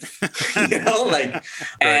you live, like, right.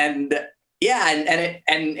 And yeah,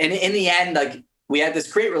 and in the end, like we had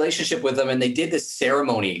this great relationship with them, and they did this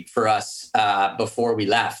ceremony for us before we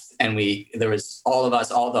left, and there was all of us,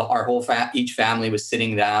 our whole each family was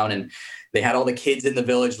sitting down, and they had all the kids in the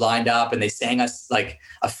village lined up, and they sang us like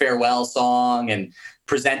a farewell song and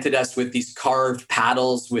presented us with these carved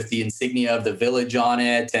paddles with the insignia of the village on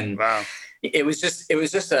it. And wow. it was just so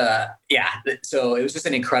it was just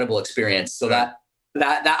an incredible experience. So that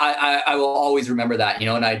I will always remember that,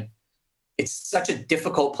 and it's such a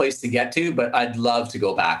difficult place to get to, but I'd love to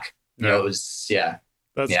go back. It was,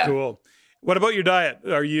 That's cool. What about your diet?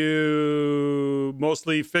 Are you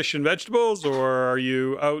mostly fish and vegetables, or are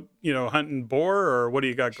you out, hunting boar, or what do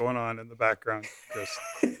you got going on in the background, Chris?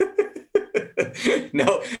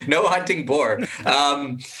 No hunting boar.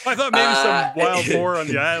 I thought maybe some wild boar on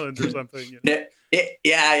the island or something.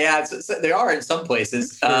 Yeah. So there are in some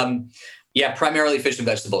places. Primarily fish and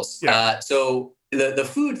vegetables. Yeah. So the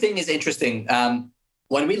food thing is interesting.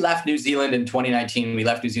 When we left New Zealand in 2019, we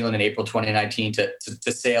left New Zealand in April 2019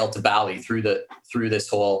 to sail to Bali through this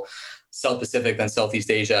whole South Pacific, then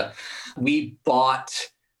Southeast Asia. We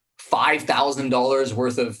bought $5,000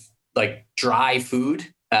 worth of like dry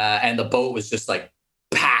food. And the boat was just like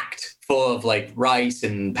packed full of like rice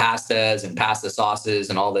and pastas and pasta sauces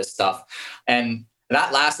and all this stuff. And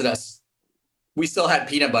that lasted us. We still had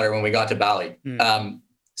peanut butter when we got to Bali.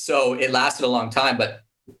 So it lasted a long time. But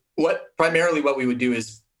what we would do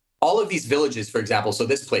is all of these villages, for example, so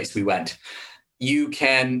this place we went, you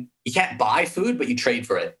can't buy food, but you trade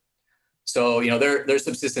for it. So, they're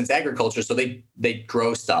subsistence agriculture. So they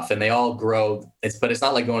grow stuff, and they all grow. But it's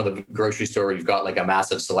not like going to the grocery store where you've got like a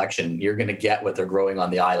massive selection. You're going to get what they're growing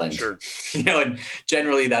on the island. Sure. And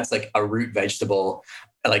generally that's like a root vegetable,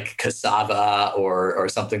 like cassava or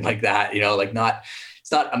something like that,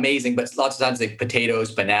 it's not amazing, but lots of times like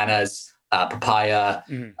potatoes, bananas, papaya,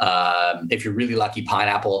 if you're really lucky,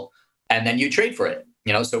 pineapple, and then you trade for it.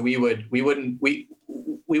 So we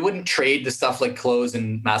wouldn't trade the stuff like clothes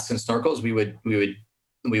and masks and snorkels. We would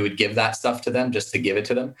give that stuff to them just to give it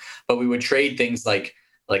to them. But we would trade things like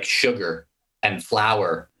sugar and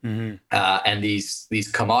flour and these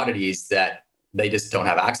commodities that they just don't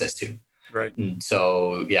have access to. Right. And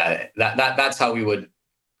so that's how we would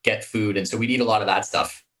get food. And so we'd eat a lot of that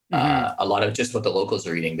stuff. A lot of just what the locals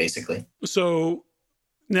are eating, basically. So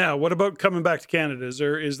now, what about coming back to Canada?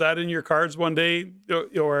 Is that in your cards one day,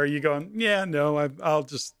 or are you going, I'll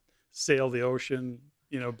just sail the ocean,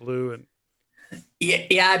 blue and.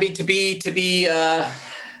 Yeah. I mean, to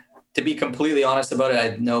be completely honest about it, I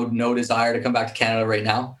have no desire to come back to Canada right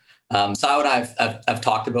now. Sao and I've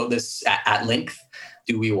talked about this at length.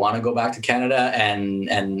 Do we want to go back to Canada?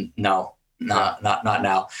 And no, not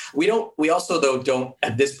now. We also though don't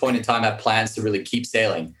at this point in time have plans to really keep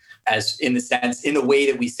sailing. As in the way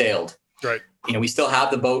that we sailed, right? We still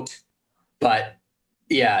have the boat, but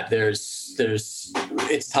it's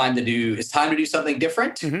time to do something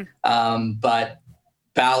different. But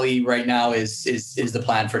Bali right now is the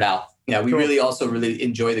plan for now. Yeah, we Cool. really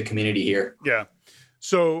enjoy the community here. Yeah.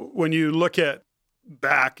 So when you look at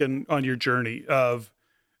back and on your journey of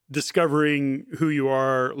discovering who you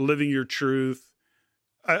are, living your truth,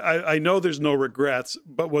 I know there's no regrets,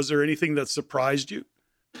 but was there anything that surprised you?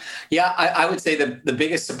 Yeah, I would say the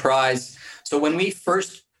biggest surprise. So when we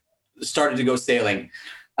first started to go sailing,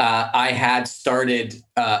 I had started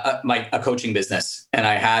a coaching business, and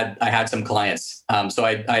I had some clients. So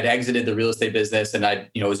I'd exited the real estate business, and I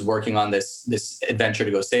was working on this adventure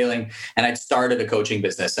to go sailing, and I'd started a coaching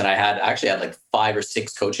business, and I actually had like 5 or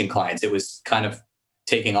 6 coaching clients. It was kind of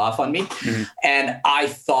taking off on me, and I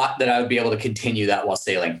thought that I would be able to continue that while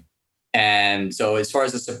sailing. And so as far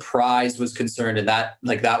as the surprise was concerned, and that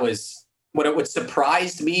was what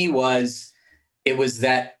surprised me was it was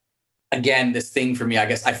that, again, this thing for me, I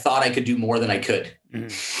guess I thought I could do more than I could.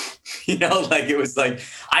 Like it was like,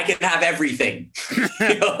 I can have everything.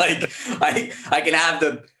 Like I can have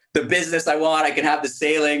the business I want, I can have the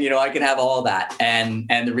sailing, I can have all that. And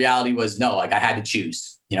the reality was no, like I had to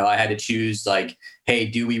choose. I had to choose, like, hey,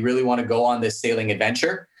 do we really want to go on this sailing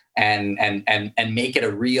adventure and make it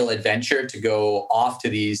a real adventure to go off to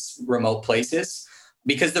these remote places?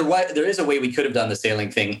 Because there is a way we could have done the sailing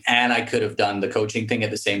thing, and I could have done the coaching thing at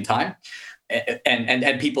the same time.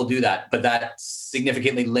 And people do that, but that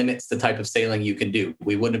significantly limits the type of sailing you can do.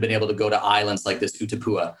 We wouldn't have been able to go to islands like this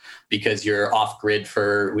Utapua because you're off grid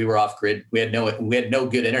we were off grid. We had no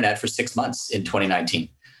good internet for 6 months in 2019.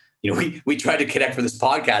 We tried to connect for this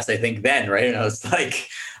podcast, I think then, right? And I was like,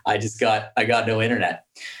 I got no internet.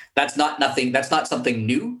 That's not something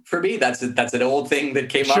new for me. That's an old thing that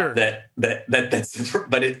came up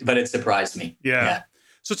but it surprised me. Yeah.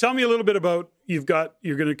 So tell me a little bit about, you're going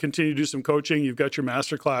to continue to do some coaching. You've got your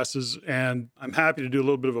master classes, and I'm happy to do a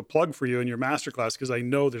little bit of a plug for you in your master class, because I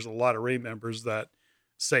know there's a lot of Rain members that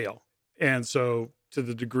sail. And so to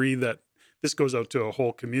the degree that this goes out to a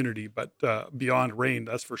whole community, but beyond Rain,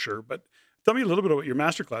 that's for sure. But tell me a little bit about your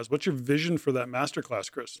master class. What's your vision for that master class,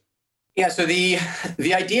 Chris? Yeah, so the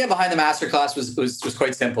idea behind the masterclass was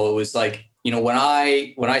quite simple. It was like, when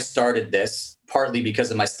I started this, partly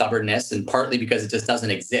because of my stubbornness and partly because it just doesn't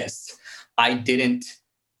exist, I didn't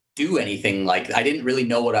do anything. Like, I didn't really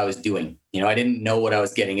know what I was doing. I didn't know what I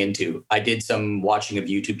was getting into. I did some watching of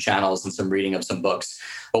YouTube channels and some reading of some books.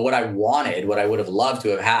 But what I would have loved to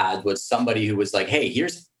have had was somebody who was like, hey,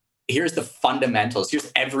 here's the fundamentals.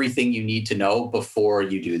 Here's everything you need to know before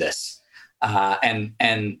you do this. And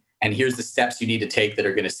here's the steps you need to take that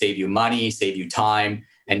are going to save you money, save you time,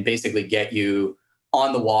 and basically get you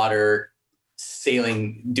on the water,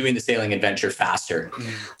 doing the sailing adventure faster.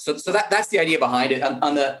 So that's the idea behind it.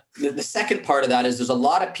 On the second part of that is there's a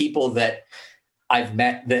lot of people that I've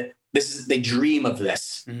met that they dream of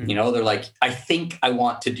this. They're like, I think I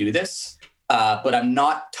want to do this, but I'm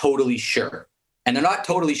not totally sure. And they're not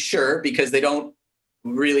totally sure because they don't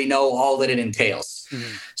really know all that it entails.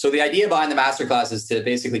 So the idea behind the masterclass is to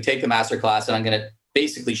basically take the masterclass, and I'm going to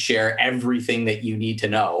basically share everything that you need to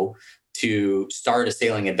know to start a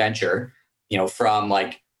sailing adventure, from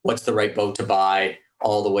like, what's the right boat to buy,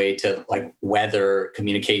 all the way to like weather,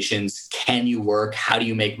 communications, can you work, how do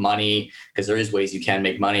you make money? Because there is ways you can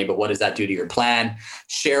make money, but what does that do to your plan?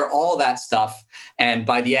 Share all that stuff. And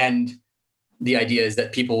by the end, the idea is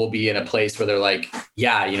that people will be in a place where they're like,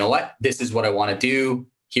 yeah, you know what? This is what I want to do.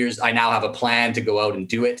 I now have a plan to go out and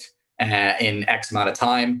do it in X amount of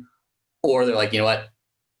time. Or they're like, you know what?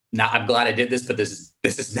 Now I'm glad I did this, but this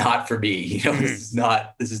is not for me. This is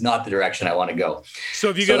not the direction I want to go. So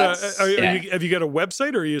have you got a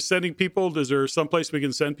website, or are you sending people? Is there someplace we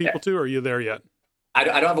can send people to? Or are you there yet? I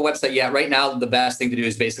don't have a website yet. Right now, the best thing to do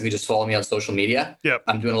is basically just follow me on social media. Yep.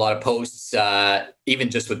 I'm doing a lot of posts, even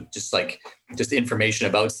just information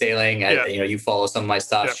about sailing. You follow some of my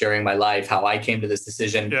stuff, sharing my life, how I came to this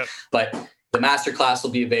decision. Yep. But the masterclass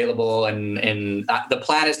will be available, and the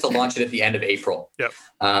plan is to launch it at the end of April.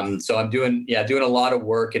 Yep. So I'm doing a lot of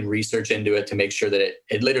work and research into it to make sure that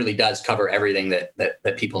it literally does cover everything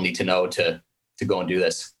that people need to know to go and do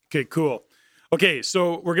this. Okay, cool. Okay,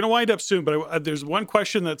 so we're going to wind up soon, but there's one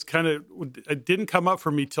question that's it didn't come up for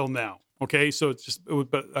me till now. Okay, so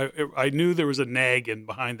but I knew there was a nag in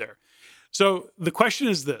behind there. So the question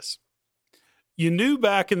is this: you knew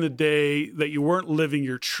back in the day that you weren't living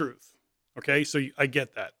your truth. Okay, so I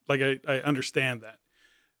get that. Like I understand that,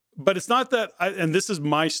 but it's not that. And this is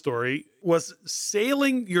my story: was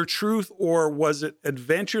sailing your truth, or was it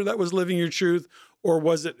adventure that was living your truth, or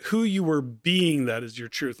was it who you were being that is your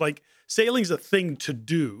truth? Like, sailing's a thing to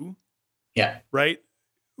do. Yeah. Right.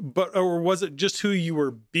 Or was it just who you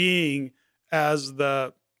were being as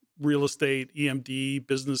the real estate, EMD,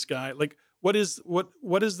 business guy. Like, what is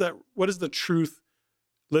that? What is the truth?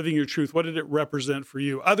 Living your truth. What did it represent for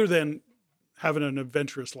you, other than having an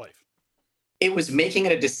adventurous life? It was making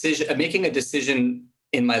a decision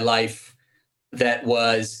in my life that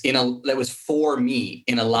was for me,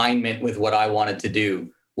 in alignment with what I wanted to do,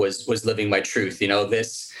 was living my truth.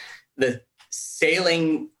 The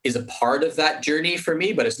sailing is a part of that journey for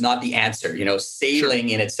me, but it's not the answer. Sailing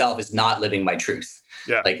in itself is not living my truth.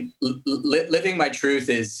 Yeah. Like living my truth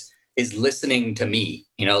is listening to me,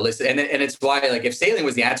 listen. And it's why, like, if sailing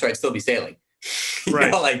was the answer, I'd still be sailing.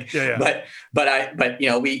 Right. But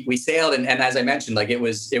we sailed. And as I mentioned, like, it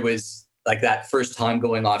was like that first time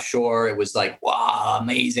going offshore, it was like, wow,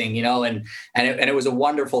 amazing, and it was a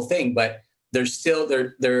wonderful thing. But there's still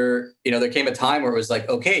there came a time where it was like,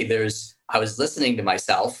 okay, I was listening to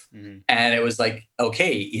myself, and it was like,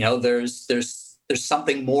 okay, there's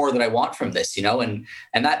something more that I want from this, and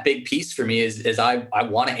that big piece for me is I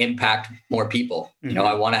want to impact more people.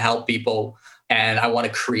 I want to help people, and I want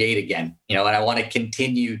to create again, and I want to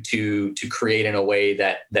continue to create in a way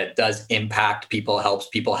that does impact people,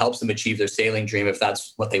 helps them achieve their sailing dream, if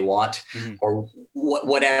that's what they want, or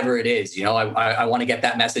whatever it is. I want to get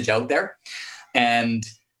that message out there. And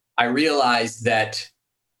I realized that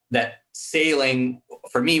sailing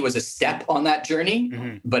for me was a step on that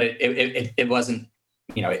journey, but it wasn't,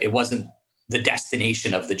 it wasn't the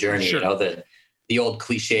destination of the journey. Sure. The old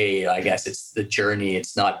cliche, I guess, it's the journey.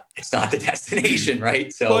 It's not the destination,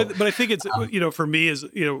 right? So, but I think it's, for me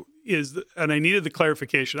and I needed the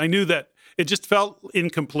clarification. I knew that it just felt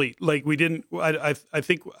incomplete. Like I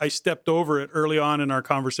think I stepped over it early on in our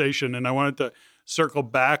conversation, and I wanted to circle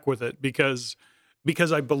back with it because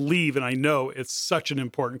I believe, and I know it's such an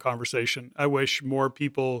important conversation. I wish more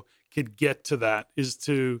people could get to that, is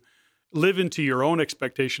to live into your own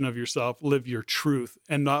expectation of yourself, live your truth,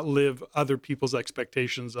 and not live other people's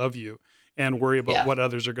expectations of you and worry about what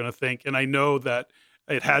others are going to think. And I know that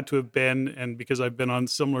it had to have been, and because I've been on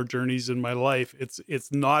similar journeys in my life,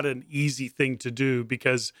 it's not an easy thing to do,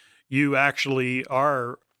 because you actually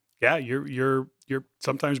are, you're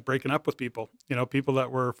sometimes breaking up with people, people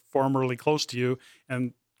that were formerly close to you.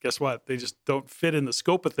 And guess what? They just don't fit in the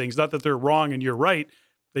scope of things. Not that they're wrong and you're right.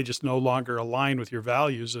 They just no longer align with your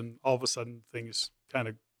values. And all of a sudden things kind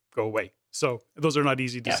of go away. So those are not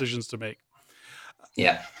easy decisions to make.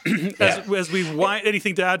 Yeah. As we wind,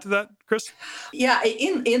 anything to add to that, Chris? Yeah.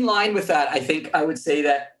 In line with that, I think I would say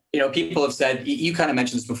that, people have said, you kind of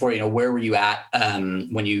mentioned this before, where were you at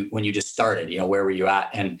when you just started, where were you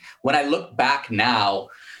at? And when I look back now,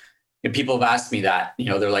 people have asked me that,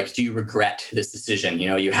 they're like, do you regret this decision?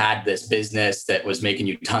 You had this business that was making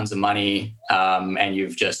you tons of money, and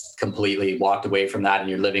you've just completely walked away from that and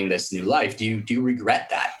you're living this new life. Do you regret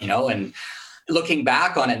that? And looking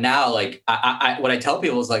back on it now, like what I tell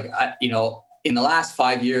people is like, in the last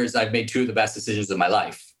 5 years, I've made two of the best decisions of my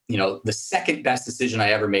life. The second best decision I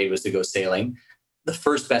ever made was to go sailing. The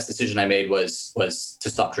first best decision I made was to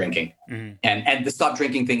stop drinking. And the stop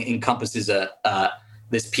drinking thing encompasses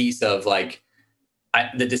this piece of like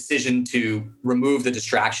the decision to remove the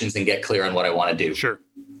distractions and get clear on what I want to do. Sure.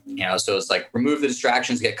 So it's like remove the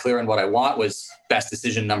distractions, get clear on what I want was best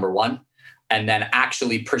decision number one. And then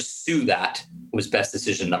actually pursue that was best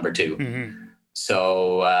decision number two.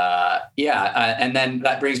 So, and then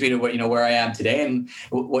that brings me to what, where I am today. And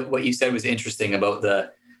what you said was interesting about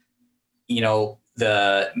the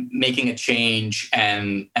making a change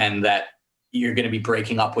and that you're going to be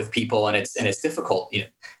breaking up with people and it's difficult.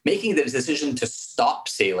 Making the decision to stop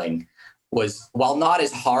sailing was, while not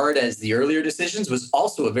as hard as the earlier decisions, was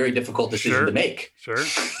also a very difficult decision to make. Sure.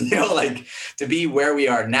 Like to be where we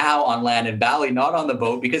are now on land in Bali, not on the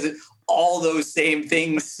boat, because all those same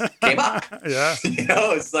things came up. Yeah.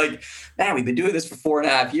 It's like, man, we've been doing this for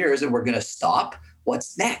 4.5 years and we're going to stop.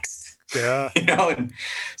 What's next? Yeah. And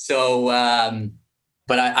so,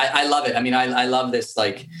 but I love it. I mean, I love this,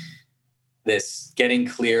 like, this getting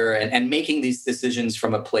clear and making these decisions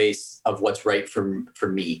from a place of what's right for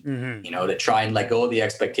me, to try and let go of the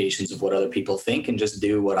expectations of what other people think and just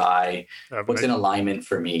do what's in alignment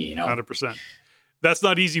for me, 100%. That's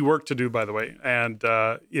not easy work to do, by the way. And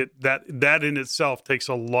that in itself takes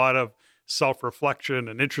a lot of self-reflection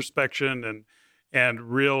and introspection and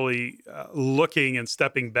really looking and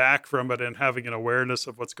stepping back from it and having an awareness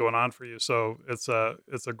of what's going on for you. So it's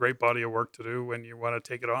a great body of work to do when you want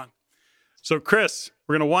to take it on. So, Chris,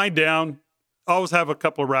 we're going to wind down. Always have a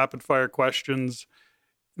couple of rapid fire questions.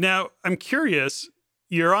 Now, I'm curious,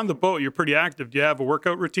 you're on the boat, you're pretty active. Do you have a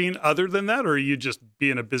workout routine other than that? Or are you just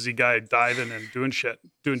being a busy guy diving and doing shit,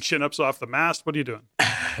 doing chin-ups off the mast? What are you doing?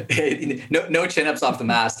 no chin-ups off the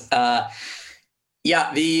mast. I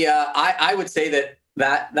would say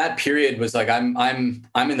that period was like I'm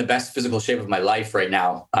in the best physical shape of my life right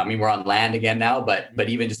now. I mean, we're on land again now, but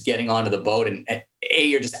even just getting onto the boat and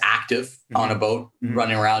you're just active on a boat,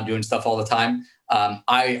 running around doing stuff all the time.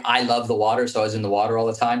 I love the water, so I was in the water all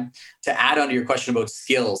the time. To add on to your question about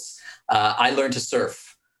skills, I learned to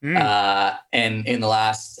surf. And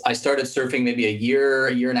I started surfing maybe a year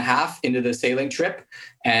and a half into the sailing trip.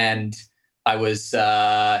 And I was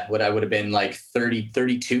what I would have been like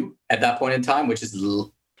 32 at that point in time, which is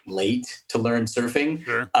late to learn surfing.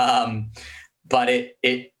 Sure. But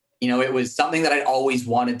it was something that I'd always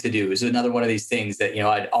wanted to do. It was another one of these things that,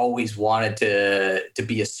 I'd always wanted to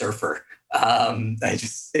be a surfer.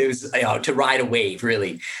 It was to ride a wave,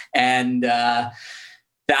 really. And that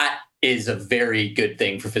is a very good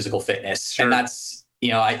thing for physical fitness. Sure. And that's,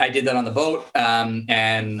 I did that on the boat.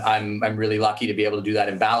 And I'm really lucky to be able to do that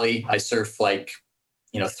in Bali. I surf 3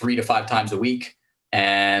 to 5 times a week,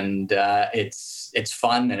 and it's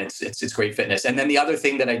fun and it's great fitness. And then the other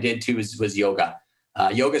thing that I did too was yoga.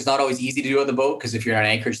 Yoga is not always easy to do on the boat, because if you're on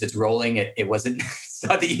anchorage that's rolling, it's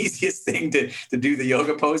not the easiest thing to do the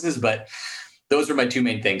yoga poses, but those were my 2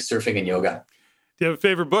 main things, surfing and yoga. Do you have a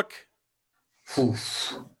favorite book?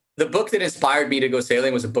 The book that inspired me to go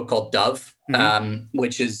sailing was a book called Dove,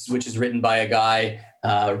 which is written by a guy,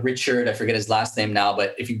 Richard, I forget his last name now,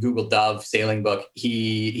 but if you Google Dove sailing book,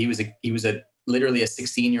 he was literally a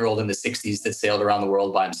 16-year-old in the 60s that sailed around the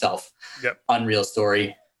world by himself. Yep. Unreal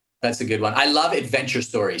story. That's a good one. I love adventure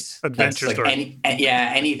stories.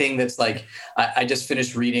 Anything that's like, I just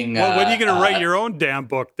finished reading. Well, when are you going to write your own damn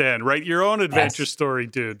book then? Write your own adventure story,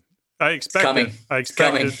 dude. I expect it. I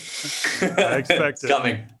expect it. It's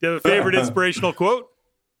coming. Do you have a favorite inspirational quote?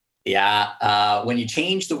 Yeah. When you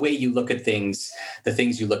change the way you look at things, the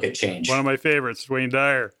things you look at change. One of my favorites, Wayne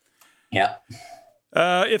Dyer. Yeah.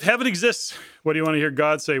 If heaven exists, what do you want to hear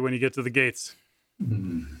God say when you get to the gates?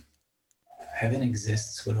 Heaven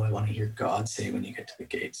exists. What do I want to hear God say when you get to the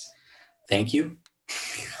gates? Thank you.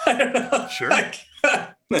 I don't know. Sure.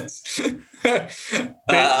 That's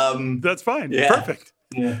fine. Yeah. Perfect.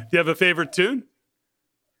 Yeah. Do you have a favorite tune?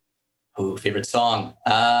 Ooh, favorite song.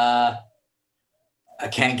 I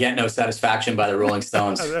Can't Get No Satisfaction by the Rolling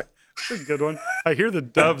Stones. That's a good one. I hear the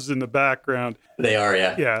doves in the background. They are,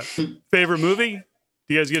 yeah. Yeah. Favorite movie?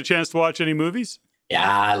 Do you guys get a chance to watch any movies?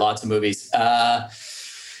 Yeah, lots of movies. Top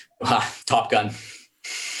Gun.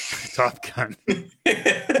 Top Gun.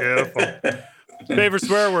 Beautiful. Favorite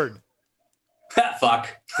swear word?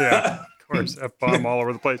 Fuck. Yeah, of course. F-bomb all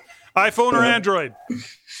over the place. iPhone or Android?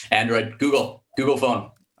 Android. Google phone.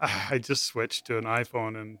 I just switched to an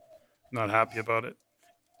iPhone and not happy about it.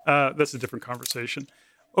 That's a different conversation.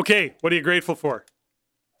 Okay, what are you grateful for?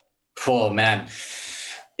 Oh man,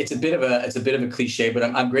 it's a bit of a cliche, but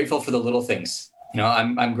I'm grateful for the little things.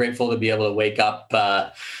 I'm grateful to be able to wake up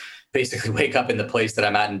in the place that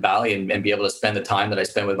I'm at in Bali and be able to spend the time that I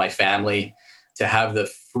spend with my family, to have the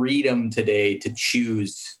freedom today to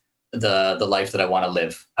choose the life that I want to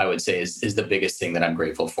live. I would say is the biggest thing that I'm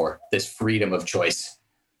grateful for. This freedom of choice.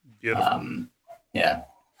 Beautiful. Yeah.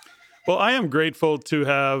 Well, I am grateful to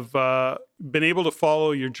have been able to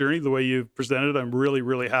follow your journey the way you've presented. I'm really,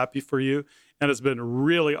 really happy for you. And it's been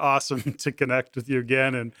really awesome to connect with you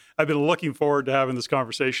again. And I've been looking forward to having this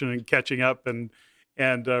conversation and catching up and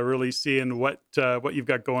really seeing what you've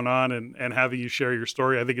got going on and having you share your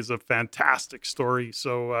story. I think it's a fantastic story.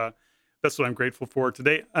 So that's what I'm grateful for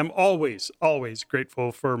today. I'm always, always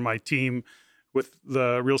grateful for my team with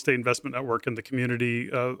the Real Estate Investment Network and the community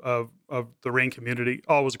of the RAIN community.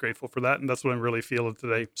 Always grateful for that. And that's what I'm really feeling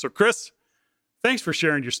today. So Chris, thanks for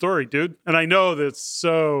sharing your story, dude. And I know that it's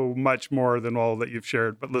so much more than all that you've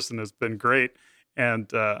shared, but listen, it's been great. And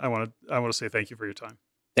I want to say thank you for your time.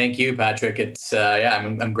 Thank you, Patrick. It's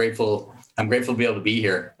I'm grateful. I'm grateful to be able to be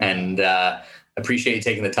here, and appreciate you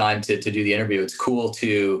taking the time to do the interview. It's cool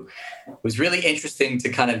it was really interesting to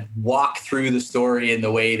kind of walk through the story in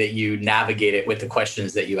the way that you navigate it with the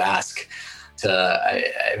questions that you ask.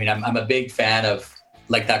 I'm a big fan of,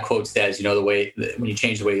 like that quote says, the way when you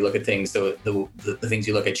change the way you look at things, the things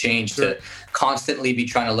you look at change. Sure. To constantly be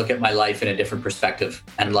trying to look at my life in a different perspective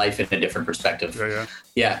and life in a different perspective.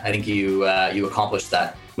 Yeah. I think you accomplished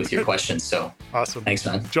that with your questions. So awesome. Thanks,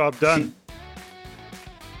 man. Job done.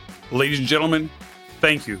 Ladies and gentlemen,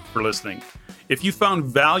 thank you for listening. If you found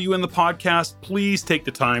value in the podcast, please take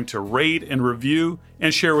the time to rate and review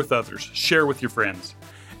and share with others. Share with your friends.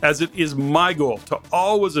 As it is my goal to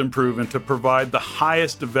always improve and to provide the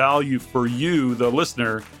highest value for you, the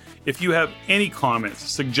listener, If you have any comments,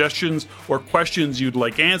 suggestions, or questions you'd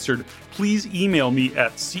like answered, please email me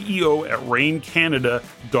at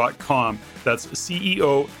ceo@reincanada.com. That's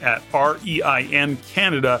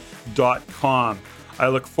ceo@reincanada.com. I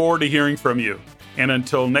look forward to hearing from you. And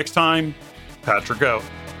until next time, Patrick out.